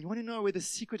with the Lord. And you want to know where the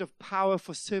secret of power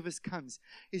for service comes?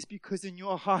 Is because in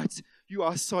your heart, you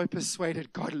are so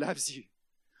persuaded God loves you.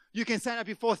 You can stand up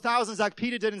before thousands like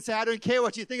Peter did and say, I don't care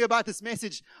what you think about this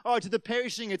message. Oh, to the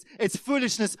perishing, it's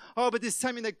foolishness. Oh, but there's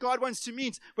something that God wants to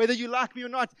meet, whether you like me or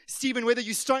not. Stephen, whether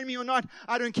you stone me or not,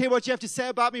 I don't care what you have to say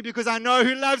about me because I know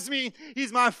who loves me.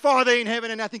 He's my Father in heaven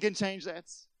and nothing can change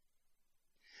that.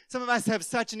 Some of us have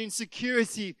such an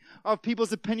insecurity of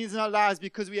people's opinions in our lives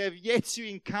because we have yet to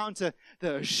encounter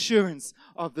the assurance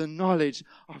of the knowledge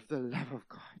of the love of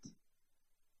God.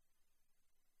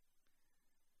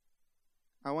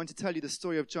 I want to tell you the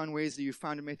story of John Wesley, who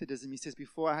founded Methodism. He says,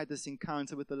 before I had this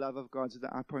encounter with the love of God, with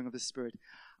the outpouring of the Spirit,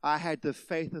 I had the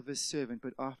faith of a servant,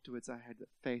 but afterwards I had the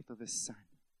faith of a son.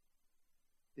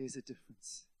 There's a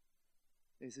difference.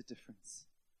 There's a difference.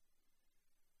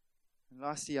 And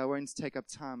lastly, I won't take up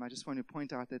time. I just want to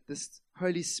point out that this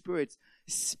Holy Spirit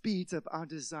speeds up our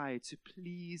desire to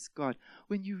please God.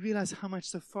 When you realize how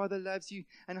much the Father loves you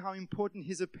and how important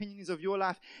His opinion is of your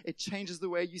life, it changes the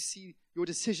way you see your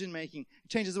decision making. It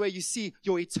changes the way you see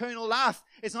your eternal life.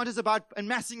 It's not just about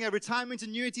amassing a retirement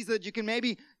annuity so that you can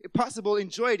maybe, if possible,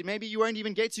 enjoy it. Maybe you won't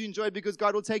even get to enjoy it because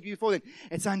God will take you before then.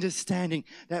 It's understanding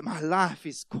that my life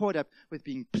is caught up with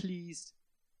being pleased,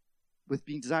 with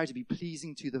being desired to be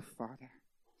pleasing to the Father.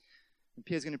 And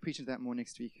Pierre's going to preach into that more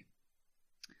next week.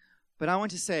 But I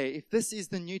want to say, if this is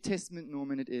the New Testament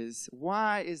norm, and it is,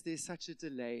 why is there such a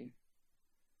delay?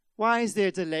 Why is there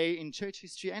a delay in church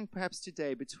history and perhaps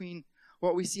today between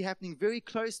what we see happening very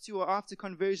close to or after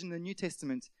conversion in the New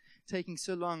Testament taking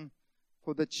so long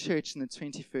for the church in the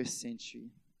 21st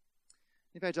century?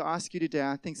 If I had to ask you today,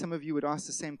 I think some of you would ask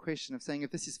the same question of saying,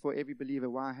 if this is for every believer,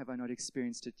 why have I not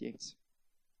experienced it yet?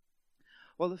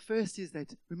 Well, the first is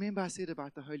that, remember I said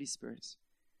about the Holy Spirit.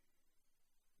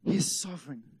 He is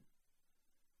sovereign.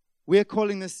 We're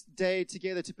calling this day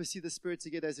together to pursue the Spirit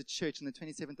together as a church on the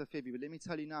 27th of February. But let me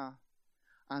tell you now,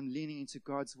 I'm leaning into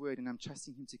God's word and I'm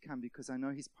trusting Him to come because I know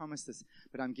He's promised this,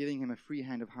 but I'm giving Him a free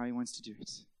hand of how He wants to do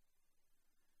it.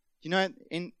 You know,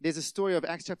 there's a story of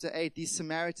Acts chapter 8. These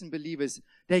Samaritan believers,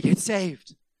 they get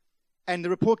saved. And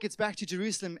the report gets back to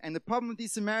Jerusalem. And the problem with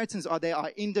these Samaritans are they are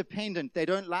independent. They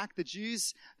don't like the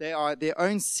Jews. They are their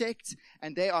own sect.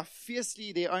 And they are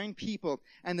fiercely their own people.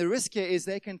 And the risk here is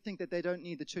they can think that they don't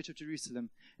need the church of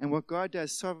Jerusalem. And what God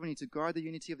does sovereignly to guard the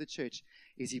unity of the church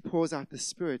is He pours out the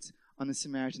Spirit on the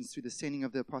Samaritans through the sending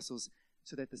of the apostles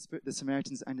so that the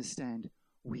Samaritans understand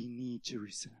we need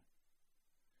Jerusalem.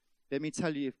 Let me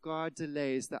tell you, if God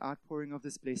delays the outpouring of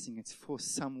this blessing, it's for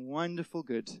some wonderful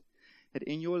good. That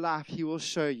in your life, He will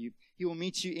show you. He will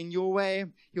meet you in your way.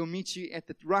 He'll meet you at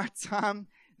the right time.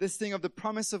 This thing of the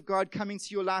promise of God coming to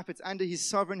your life, it's under His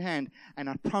sovereign hand. And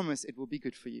I promise it will be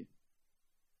good for you.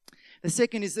 The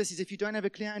second is this, is if you don't have a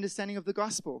clear understanding of the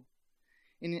gospel.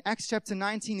 In Acts chapter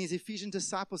 19, these Ephesian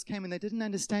disciples came and they didn't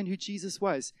understand who Jesus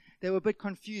was. They were a bit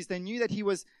confused. They knew that He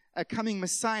was a coming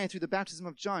Messiah through the baptism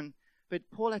of John. But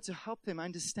Paul had to help them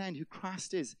understand who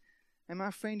Christ is. And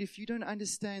my friend, if you don't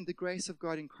understand the grace of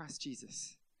God in Christ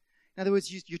Jesus, in other words,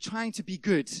 you're trying to be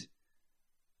good.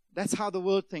 That's how the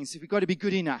world thinks. If we've got to be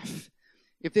good enough.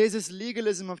 If there's this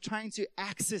legalism of trying to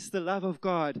access the love of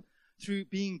God through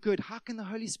being good, how can the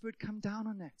Holy Spirit come down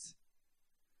on that?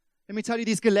 Let me tell you,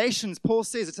 these Galatians, Paul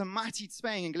says, it's a mighty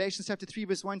saying in Galatians chapter 3,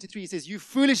 verse 1 to 3. He says, you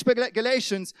foolish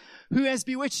Galatians, who has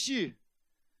bewitched you?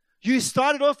 You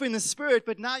started off in the Spirit,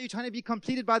 but now you're trying to be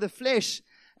completed by the flesh.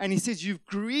 And he says, you've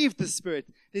grieved the Spirit.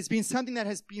 There's been something that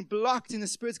has been blocked in the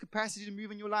Spirit's capacity to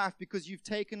move in your life because you've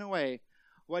taken away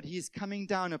what He is coming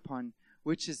down upon,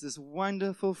 which is this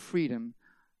wonderful freedom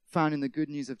found in the good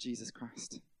news of Jesus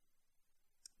Christ.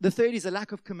 The third is a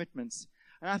lack of commitments.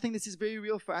 And I think this is very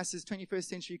real for us as 21st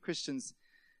century Christians,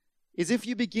 is if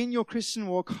you begin your Christian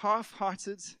walk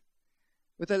half-hearted,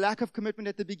 with a lack of commitment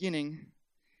at the beginning,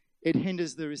 it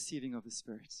hinders the receiving of the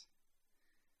Spirit.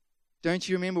 Don't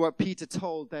you remember what Peter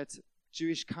told that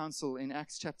Jewish council in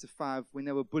Acts chapter 5 when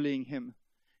they were bullying him,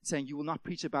 saying, you will not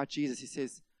preach about Jesus? He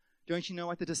says, don't you know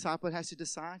what the disciple has to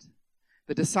decide?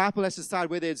 The disciple has to decide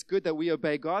whether it's good that we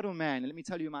obey God or man. And let me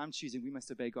tell you whom I'm choosing. We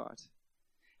must obey God.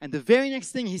 And the very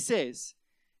next thing he says,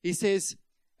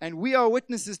 And we are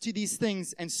witnesses to these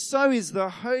things, and so is the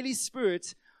Holy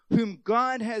Spirit, whom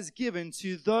God has given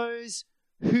to those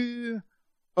who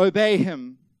obey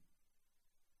him.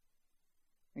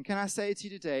 And can I say to you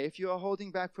today, if you are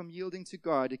holding back from yielding to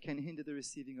God, it can hinder the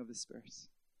receiving of the Spirit.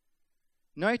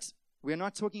 Note, we're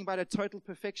not talking about a total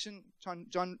perfection.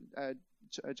 John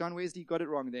Wesley got it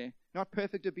wrong there. Not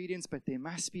perfect obedience, but there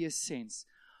must be a sense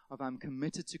of I'm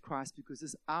committed to Christ, because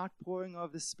this outpouring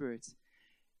of the Spirit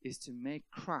is to make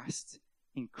Christ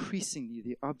increasingly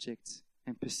the object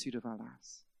and pursuit of our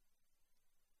lives.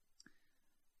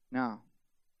 Now,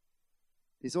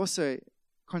 there's also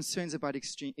concerns about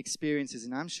extreme experiences,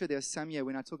 and I'm sure there are some here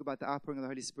when I talk about the outpouring of the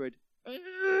Holy Spirit.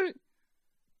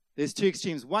 There's two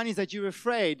extremes. One is that you're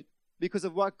afraid because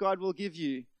of what God will give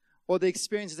you, or the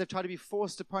experiences that try to be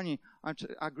forced upon you.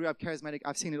 I grew up charismatic.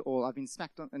 I've seen it all. I've been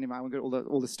smacked on. Anyway, I won't go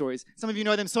all the stories. Some of you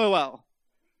know them so well.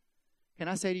 Can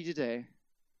I say to you today,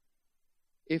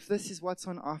 if this is what's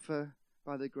on offer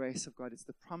by the grace of God, it's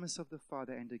the promise of the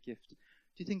Father and a gift. Do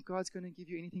you think God's going to give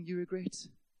you anything you regret?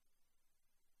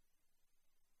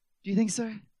 Do you think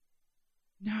so?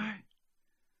 No.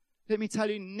 Let me tell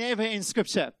you, never in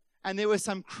Scripture. And there were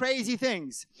some crazy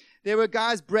things. There were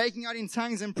guys breaking out in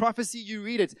tongues and prophecy. You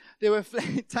read it. There were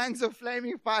tongues of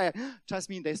flaming fire. Trust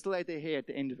me, they still had their hair at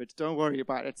the end of it. Don't worry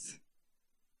about it.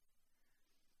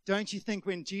 Don't you think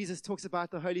when Jesus talks about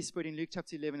the Holy Spirit in Luke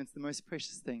chapter 11, it's the most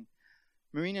precious thing?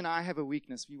 Marina and I have a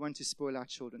weakness. We want to spoil our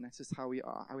children. That's just how we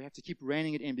are. We have to keep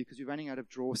reining it in because we're running out of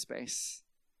drawer space.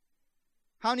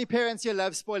 How many parents here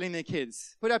love spoiling their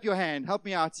kids? Put up your hand. Help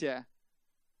me out here.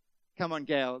 Come on,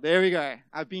 Gail. There we go.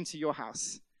 I've been to your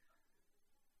house.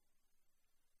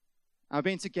 I've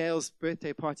been to Gail's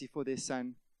birthday party for their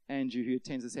son, Andrew, who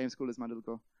attends the same school as my little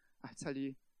girl. I tell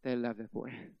you, they love that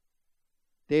boy.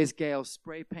 There's Gail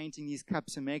spray painting these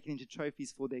cups and making into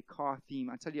trophies for their car theme.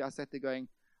 I tell you, I sat there going,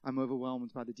 I'm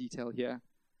overwhelmed by the detail here.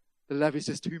 The love is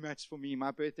just too much for me.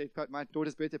 My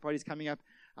daughter's birthday party is coming up.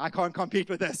 I can't compete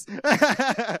with this.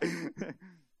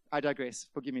 I digress.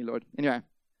 Forgive me, Lord. Anyway, it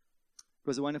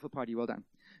was a wonderful party. Well done.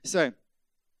 So,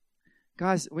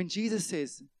 guys, when Jesus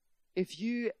says, if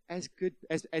you as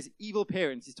evil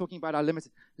parents, he's talking about our limits,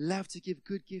 love to give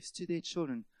good gifts to their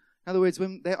children. In other words,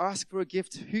 when they ask for a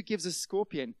gift, who gives a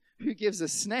scorpion? Who gives a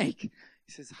snake?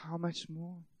 He says, how much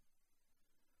more?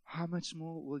 How much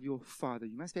more will your Father,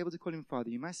 you must be able to call him Father,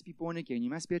 you must be born again, you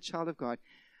must be a child of God.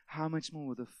 How much more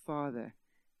will the Father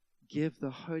give the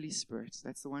Holy Spirit?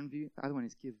 That's the one view. The other one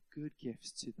is give good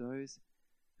gifts to those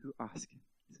who ask him.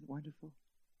 Isn't it wonderful?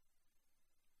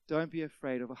 Don't be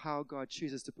afraid of how God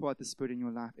chooses to pour out the Spirit in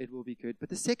your life. It will be good. But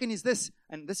the second is this,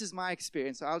 and this is my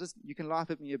experience. So you can laugh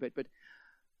at me a bit, but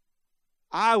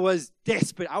I was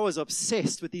desperate. I was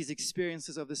obsessed with these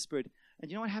experiences of the Spirit. And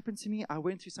you know what happened to me? I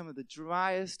went through some of the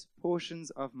driest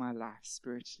portions of my life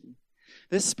spiritually.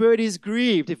 The Spirit is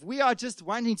grieved. If we are just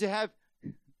wanting to have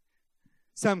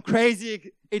some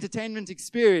crazy entertainment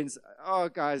experience, oh,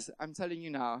 guys, I'm telling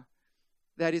you now,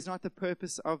 that is not the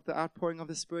purpose of the outpouring of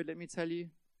the Spirit, let me tell you.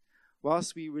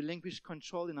 Whilst we relinquish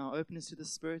control in our openness to the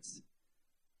Spirit,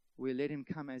 we let him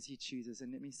come as he chooses.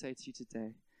 And let me say to you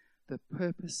today, the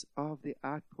purpose of the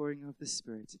outpouring of the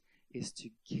Spirit is to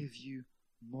give you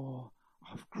more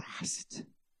of Christ.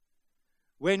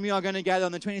 When we are going to gather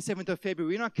on the 27th of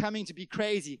February, we're not coming to be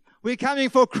crazy. We're coming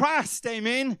for Christ,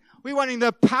 amen? We're wanting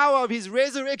the power of his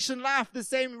resurrection life, the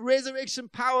same resurrection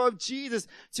power of Jesus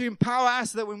to empower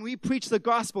us so that when we preach the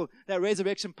gospel, that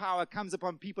resurrection power comes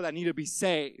upon people that need to be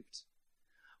saved.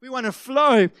 We want to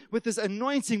flow with this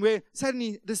anointing where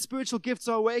suddenly the spiritual gifts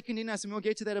are awakened in us, and we'll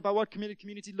get to that about what committed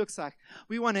community looks like.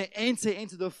 We want to enter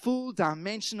into the full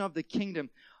dimension of the kingdom.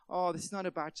 Oh, this is not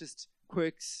about just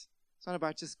quirks. It's not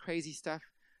about just crazy stuff.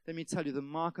 Let me tell you, the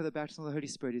mark of the baptism of the Holy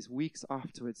Spirit is weeks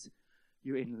afterwards,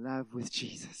 you're in love with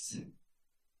Jesus.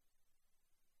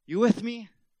 You with me?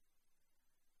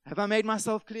 Have I made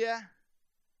myself clear?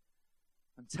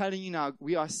 I'm telling you now,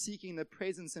 we are seeking the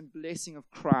presence and blessing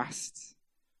of Christ.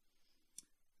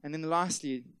 And then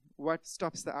lastly, what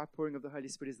stops the outpouring of the Holy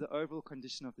Spirit is the overall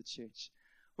condition of the church.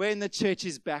 When the church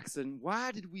is backslidden,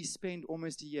 why did we spend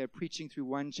almost a year preaching through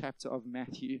one chapter of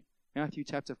Matthew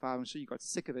chapter 5? I'm sure you got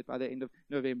sick of it by the end of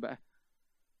November.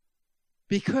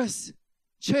 Because,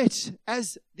 church,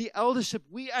 as the eldership,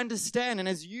 we understand, and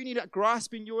as you need to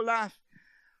grasp in your life,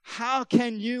 how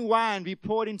can new wine be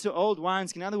poured into old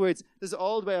wineskins? In other words, this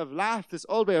old way of life, this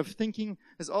old way of thinking,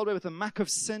 this old way with the muck of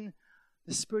sin,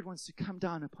 the Spirit wants to come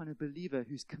down upon a believer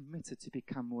who's committed to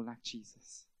become more like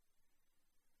Jesus.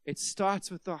 It starts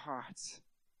with the heart,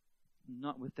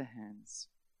 not with the hands.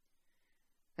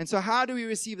 And so how do we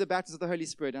receive the baptism of the Holy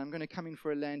Spirit? And I'm going to come in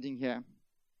for a landing here.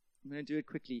 I'm going to do it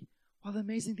quickly. Well, the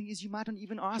amazing thing is you might not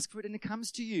even ask for it and it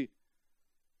comes to you.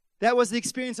 That was the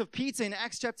experience of Peter in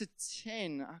Acts chapter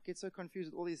 10. I get so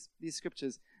confused with all these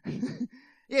scriptures.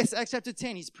 Yes, Acts chapter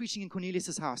 10. He's preaching in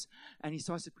Cornelius' house. And he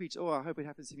starts to preach, I hope it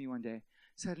happens to me one day.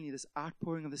 Suddenly, this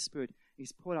outpouring of the Spirit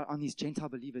is poured out on these Gentile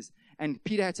believers. And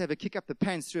Peter had to have a kick up the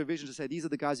pants through a vision to say, these are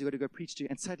the guys you got to go preach to.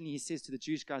 And suddenly he says to the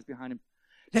Jewish guys behind him,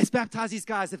 let's baptize these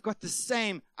guys. They've got the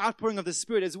same outpouring of the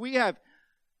Spirit as we have.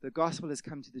 The gospel has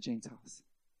come to the Gentiles.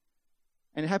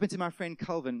 And it happened to my friend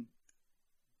Calvin.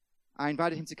 I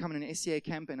invited him to come on an SCA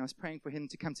camp, and I was praying for him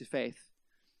to come to faith.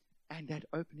 And that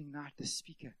opening night, the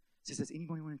speaker says, does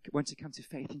anybody want to come to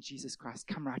faith in Jesus Christ?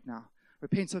 Come right now.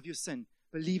 Repent of your sin.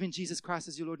 Believe in Jesus Christ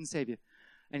as your Lord and Savior.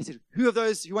 And he said, who of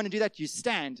those who want to do that, you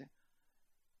stand.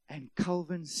 And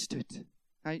Calvin stood.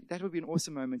 Now, that would be an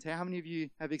awesome moment. Hey, how many of you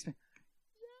have experienced?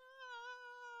 Yeah,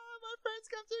 my friends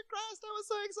come to Christ. I was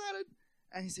so excited.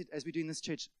 And he said, as we do in this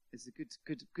church, as a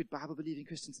good Bible-believing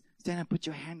Christians, stand up, put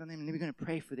your hand on them, and then we're going to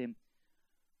pray for them.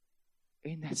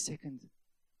 In that second,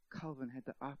 Calvin had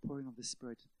the outpouring of the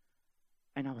Spirit,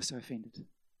 and I was so offended.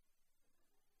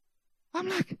 I'm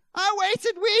like, I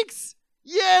waited weeks,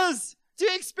 years, to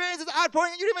experience this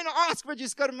outpouring, and you didn't even ask for it. You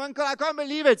just got a uncle. I can't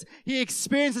believe it. He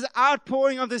experienced this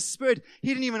outpouring of the Spirit. He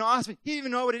didn't even ask me. He didn't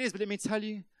even know what it is. But let me tell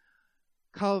you,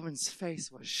 Calvin's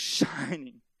face was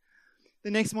shining. The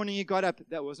next morning he got up.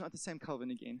 That was not the same Calvin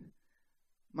again.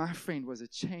 My friend was a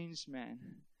changed man.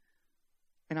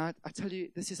 And I tell you,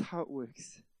 this is how it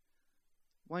works.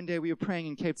 One day we were praying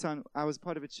in Cape Town. I was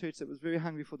part of a church that was very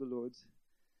hungry for the Lord.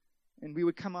 And we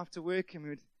would come after work and we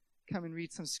would come and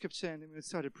read some scripture, and then we would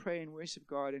start to pray and worship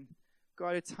God. And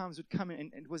God at times would come in,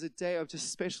 and it was a day of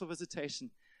just special visitation.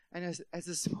 And as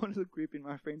a small little group in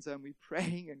my friend's home, we're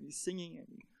praying and we're singing and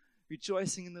we're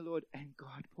rejoicing in the Lord, and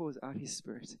God pours out His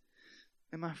Spirit.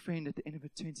 And my friend at the end of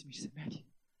it turned to me, she said, Matthew,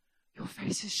 your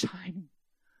face is shining.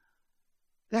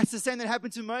 That's the same that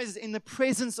happened to Moses. In the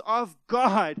presence of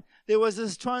God, there was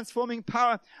this transforming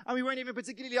power, and we weren't even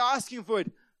particularly asking for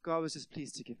it. God was just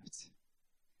pleased to give it.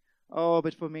 Oh,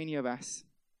 but for many of us,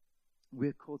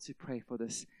 we're called to pray for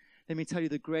this. Let me tell you,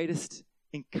 the greatest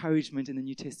encouragement in the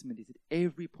New Testament is at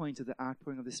every point of the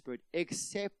outpouring of the Spirit,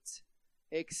 except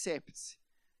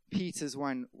Peter's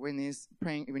one when he's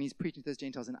preaching to those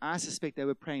Gentiles. And I suspect they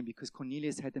were praying because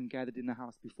Cornelius had them gathered in the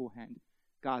house beforehand.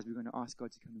 Guys, we're going to ask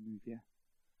God to come and move here.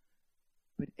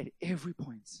 But at every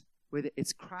point, whether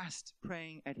it's Christ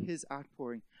praying at His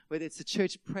outpouring, whether it's the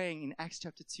church praying in Acts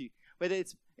chapter 2, whether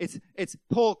it's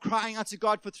Paul crying out to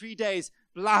God for 3 days,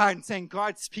 blind, saying,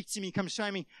 God, speak to me, come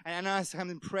show me. And Ananias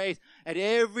comes and prays. At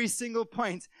every single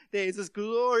point, there is this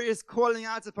glorious calling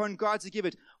out upon God to give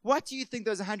it. What do you think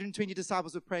those 120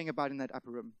 disciples were praying about in that upper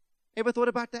room? Ever thought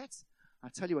about that? I'll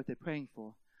tell you what they're praying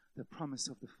for. The promise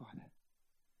of the Father.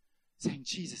 Saying,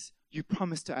 Jesus, you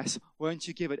promised to us, won't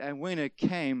you give it? And when it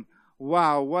came,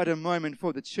 wow, what a moment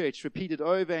for the church, repeated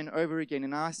over and over again.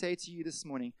 And I say to you this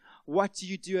morning, what do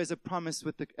you do as a promise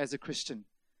as a Christian?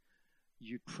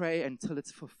 You pray until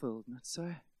it's fulfilled, not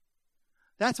so?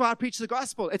 That's why I preach the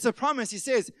gospel. It's a promise. He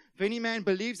says, if any man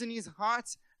believes in his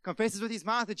heart, confesses with his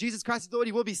mouth that Jesus Christ is Lord,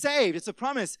 he will be saved. It's a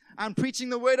promise. I'm preaching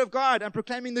the word of God. I'm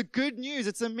proclaiming the good news.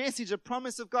 It's a message, a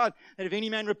promise of God, that if any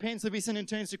man repents of his sin and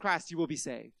turns to Christ, he will be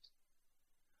saved.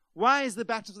 Why is the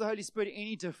baptism of the Holy Spirit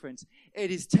any different? It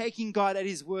is taking God at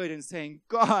His word and saying,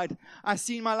 God, I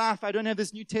see in my life I don't have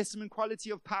this New Testament quality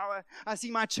of power. I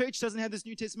see my church doesn't have this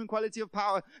New Testament quality of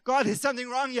power. God, there's something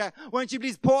wrong here. Won't you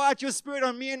please pour out your Spirit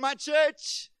on me and my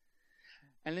church?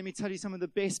 And let me tell you, some of the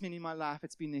best men in my life,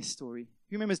 it's been their story.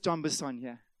 Who remembers John Basson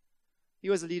here? He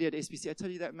was a leader at SBC. I tell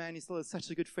you, that man, he's still such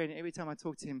a good friend. Every time I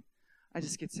talk to him, I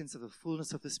just get a sense of the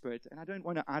fullness of the Spirit. And I don't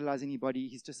want to idolize anybody.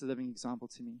 He's just a living example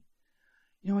to me.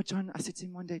 You know what, John? I said to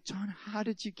him one day, John, how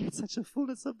did you get such a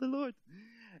fullness of the Lord?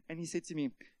 And he said to me,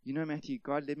 you know, Matthew,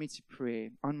 God led me to pray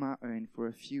on my own for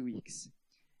a few weeks.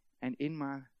 And in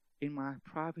my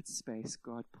private space,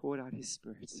 God poured out His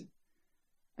Spirit.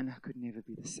 And I could never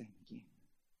be the same again.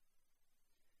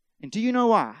 And do you know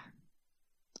why?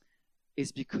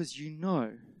 It's because you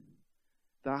know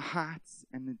the heights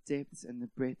and the depths and the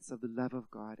breadths of the love of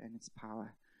God and its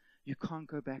power. You can't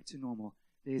go back to normal.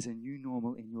 There's a new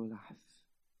normal in your life.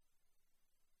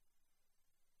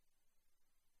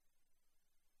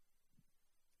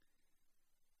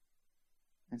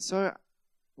 And so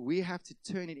we have to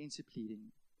turn it into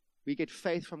pleading. We get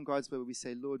faith from God's word where we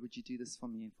say, Lord, would you do this for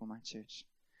me and for my church?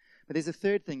 But there's a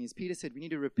third thing, is Peter said, we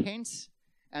need to repent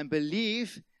and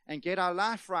believe and get our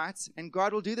life right, and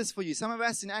God will do this for you. Some of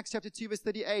us in Acts chapter 2, verse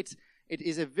 38, it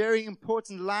is a very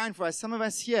important line for us. Some of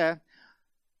us here,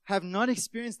 have not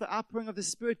experienced the outpouring of the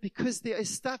Spirit because there is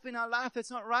stuff in our life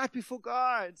that's not right before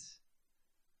God.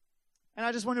 And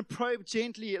I just want to probe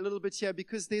gently a little bit here,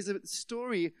 because there's a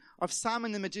story of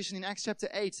Simon the magician in Acts chapter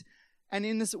 8. And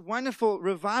in this wonderful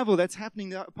revival that's happening,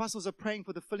 the apostles are praying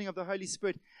for the filling of the Holy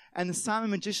Spirit. And the Simon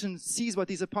magician sees what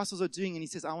these apostles are doing, and he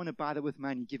says, I want to buy that with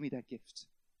money. Give me that gift.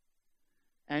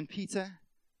 And Peter,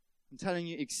 I'm telling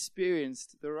you,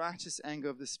 experienced the righteous anger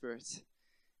of the Spirit.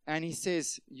 And he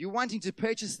says, you wanting to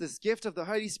purchase this gift of the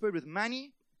Holy Spirit with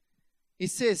money? He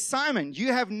says, Simon,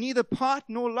 you have neither part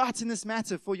nor lot in this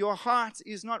matter, for your heart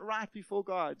is not right before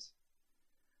God.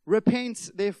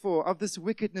 Repent, therefore, of this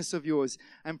wickedness of yours,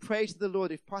 and pray to the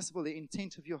Lord, if possible, the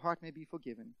intent of your heart may be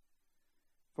forgiven.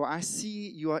 For I see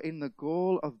you are in the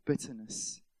gall of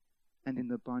bitterness and in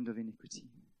the bond of iniquity.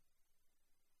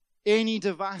 Any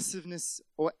divisiveness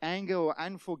or anger or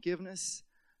unforgiveness,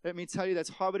 let me tell you, that's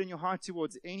harbored in your heart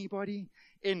towards anybody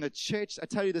in the church. I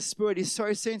tell you, the Spirit is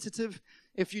so sensitive.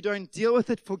 If you don't deal with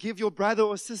it, forgive your brother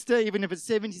or sister, even if it's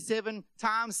 77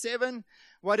 times 7.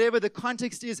 Whatever the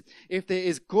context is, if there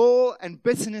is gall and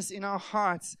bitterness in our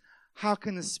hearts, how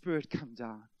can the Spirit come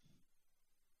down?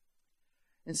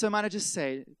 And so might I just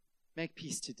say, make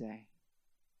peace today.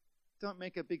 Don't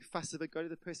make a big fuss of it. Go to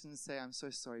the person and say, I'm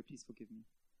so sorry, please forgive me.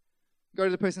 Go to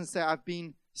the person and say, I've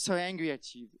been so angry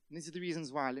at you. And these are the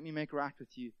reasons why. Let me make right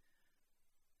with you.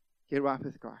 Get right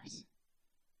with God.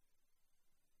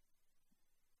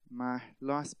 My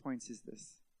last point is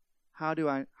this. How do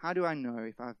I know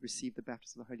if I've received the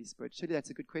baptism of the Holy Spirit? Surely that's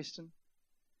a good question.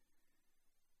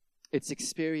 It's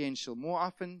experiential. More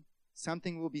often,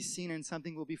 something will be seen and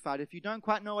something will be felt. If you don't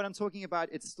quite know what I'm talking about,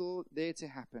 it's still there to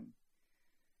happen.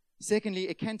 Secondly,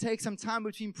 it can take some time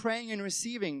between praying and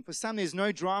receiving. For some, there's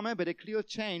no drama, but a clear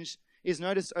change is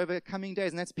noticed over coming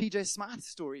days. And that's PJ Smyth's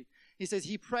story. He says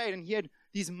he prayed and he had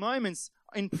these moments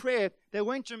in prayer. They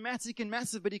weren't dramatic and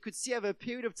massive, but he could see over a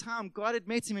period of time, God had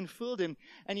met him and filled him.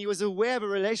 And he was aware of a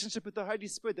relationship with the Holy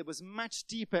Spirit that was much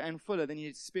deeper and fuller than he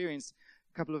had experienced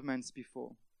a couple of months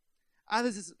before.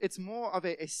 Others, it's more of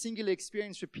a singular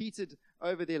experience repeated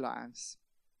over their lives.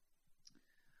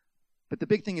 But the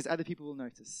big thing is other people will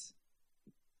notice.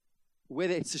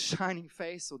 Whether it's a shining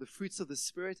face or the fruits of the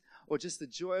Spirit or just the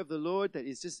joy of the Lord that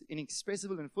is just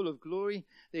inexpressible and full of glory,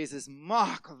 there's this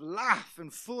mark of life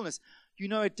and fullness. You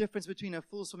know a difference between a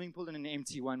full swimming pool and an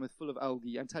empty one with full of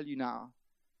algae. I'll tell you now.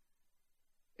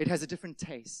 It has a different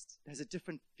taste. It has a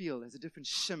different feel. It has a different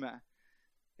shimmer.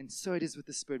 And so it is with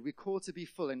the Spirit. We're called to be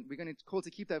full, and we're going to call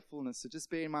to keep that fullness. So just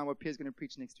bear in mind what Pierre's going to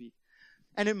preach next week.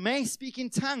 And it may speak in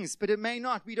tongues, but it may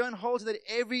not. We don't hold to that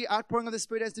every outpouring of the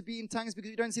Spirit has to be in tongues, because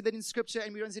we don't see that in Scripture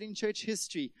and we don't see it in church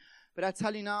history. But I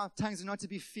tell you now, tongues are not to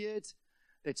be feared.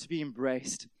 They're to be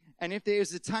embraced. And if there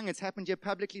is a tongue that's happened here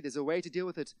publicly, there's a way to deal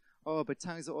with it. Oh, but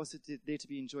tongues are also there to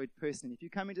be enjoyed personally. If you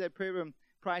come into that prayer room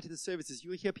prior to the services,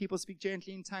 you'll hear people speak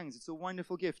gently in tongues. It's a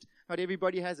wonderful gift. Not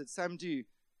everybody has it. Some do.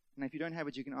 And if you don't have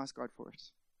it, you can ask God for it.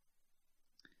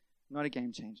 Not a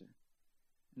game changer.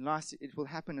 And last, it will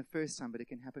happen the first time, but it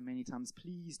can happen many times.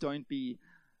 Please don't be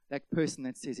that person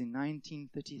that says, in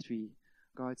 1933,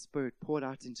 God's Spirit poured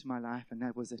out into my life and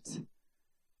that was it.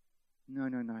 No.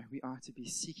 We are to be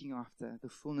seeking after the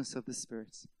fullness of the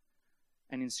Spirit.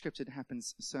 And in Scripture, it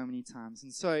happens so many times.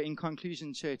 And so, in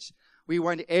conclusion, church, we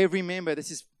want every member,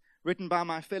 this is written by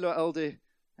my fellow elder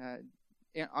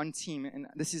on team, and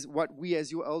this is what we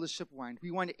as your eldership want.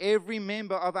 We want every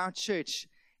member of our church,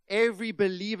 every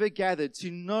believer gathered,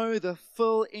 to know the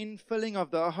full infilling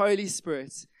of the Holy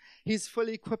Spirit. His full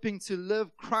equipping to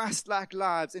live Christ-like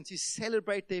lives and to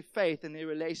celebrate their faith and their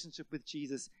relationship with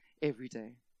Jesus every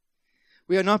day.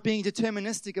 We are not being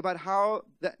deterministic about how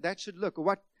that should look or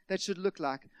what that should look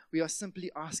like. We are simply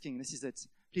asking, this is it.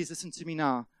 Please listen to me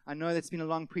now. I know that's been a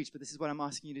long preach, but this is what I'm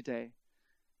asking you today.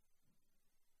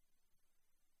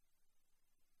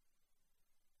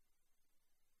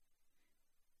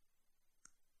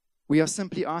 We are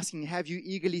simply asking, have you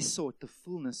eagerly sought the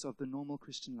fullness of the normal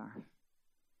Christian life?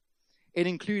 It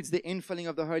includes the infilling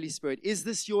of the Holy Spirit. Is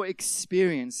this your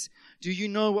experience? Do you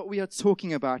know what we are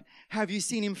talking about? Have you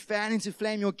seen Him fan into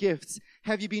flame your gifts?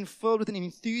 Have you been filled with an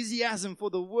enthusiasm for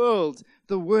the world,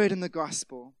 the Word, and the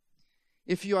gospel?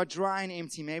 If you are dry and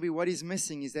empty, maybe what is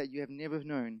missing is that you have never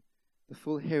known the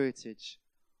full heritage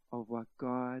of what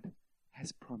God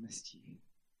has promised you.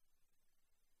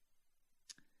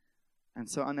 And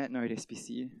so on that note,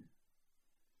 SBC,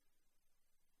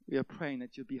 we are praying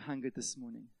that you'll be hungered this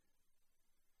morning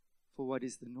for what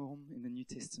is the norm in the New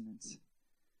Testament,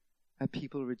 a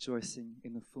people rejoicing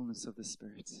in the fullness of the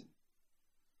Spirit.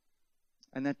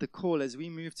 And that the call as we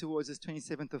move towards this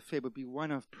 27th of February will be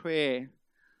one of prayer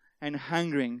and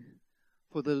hungering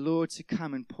for the Lord to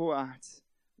come and pour out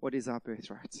what is our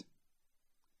birthright.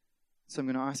 So I'm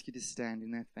going to ask you to stand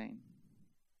in that vein.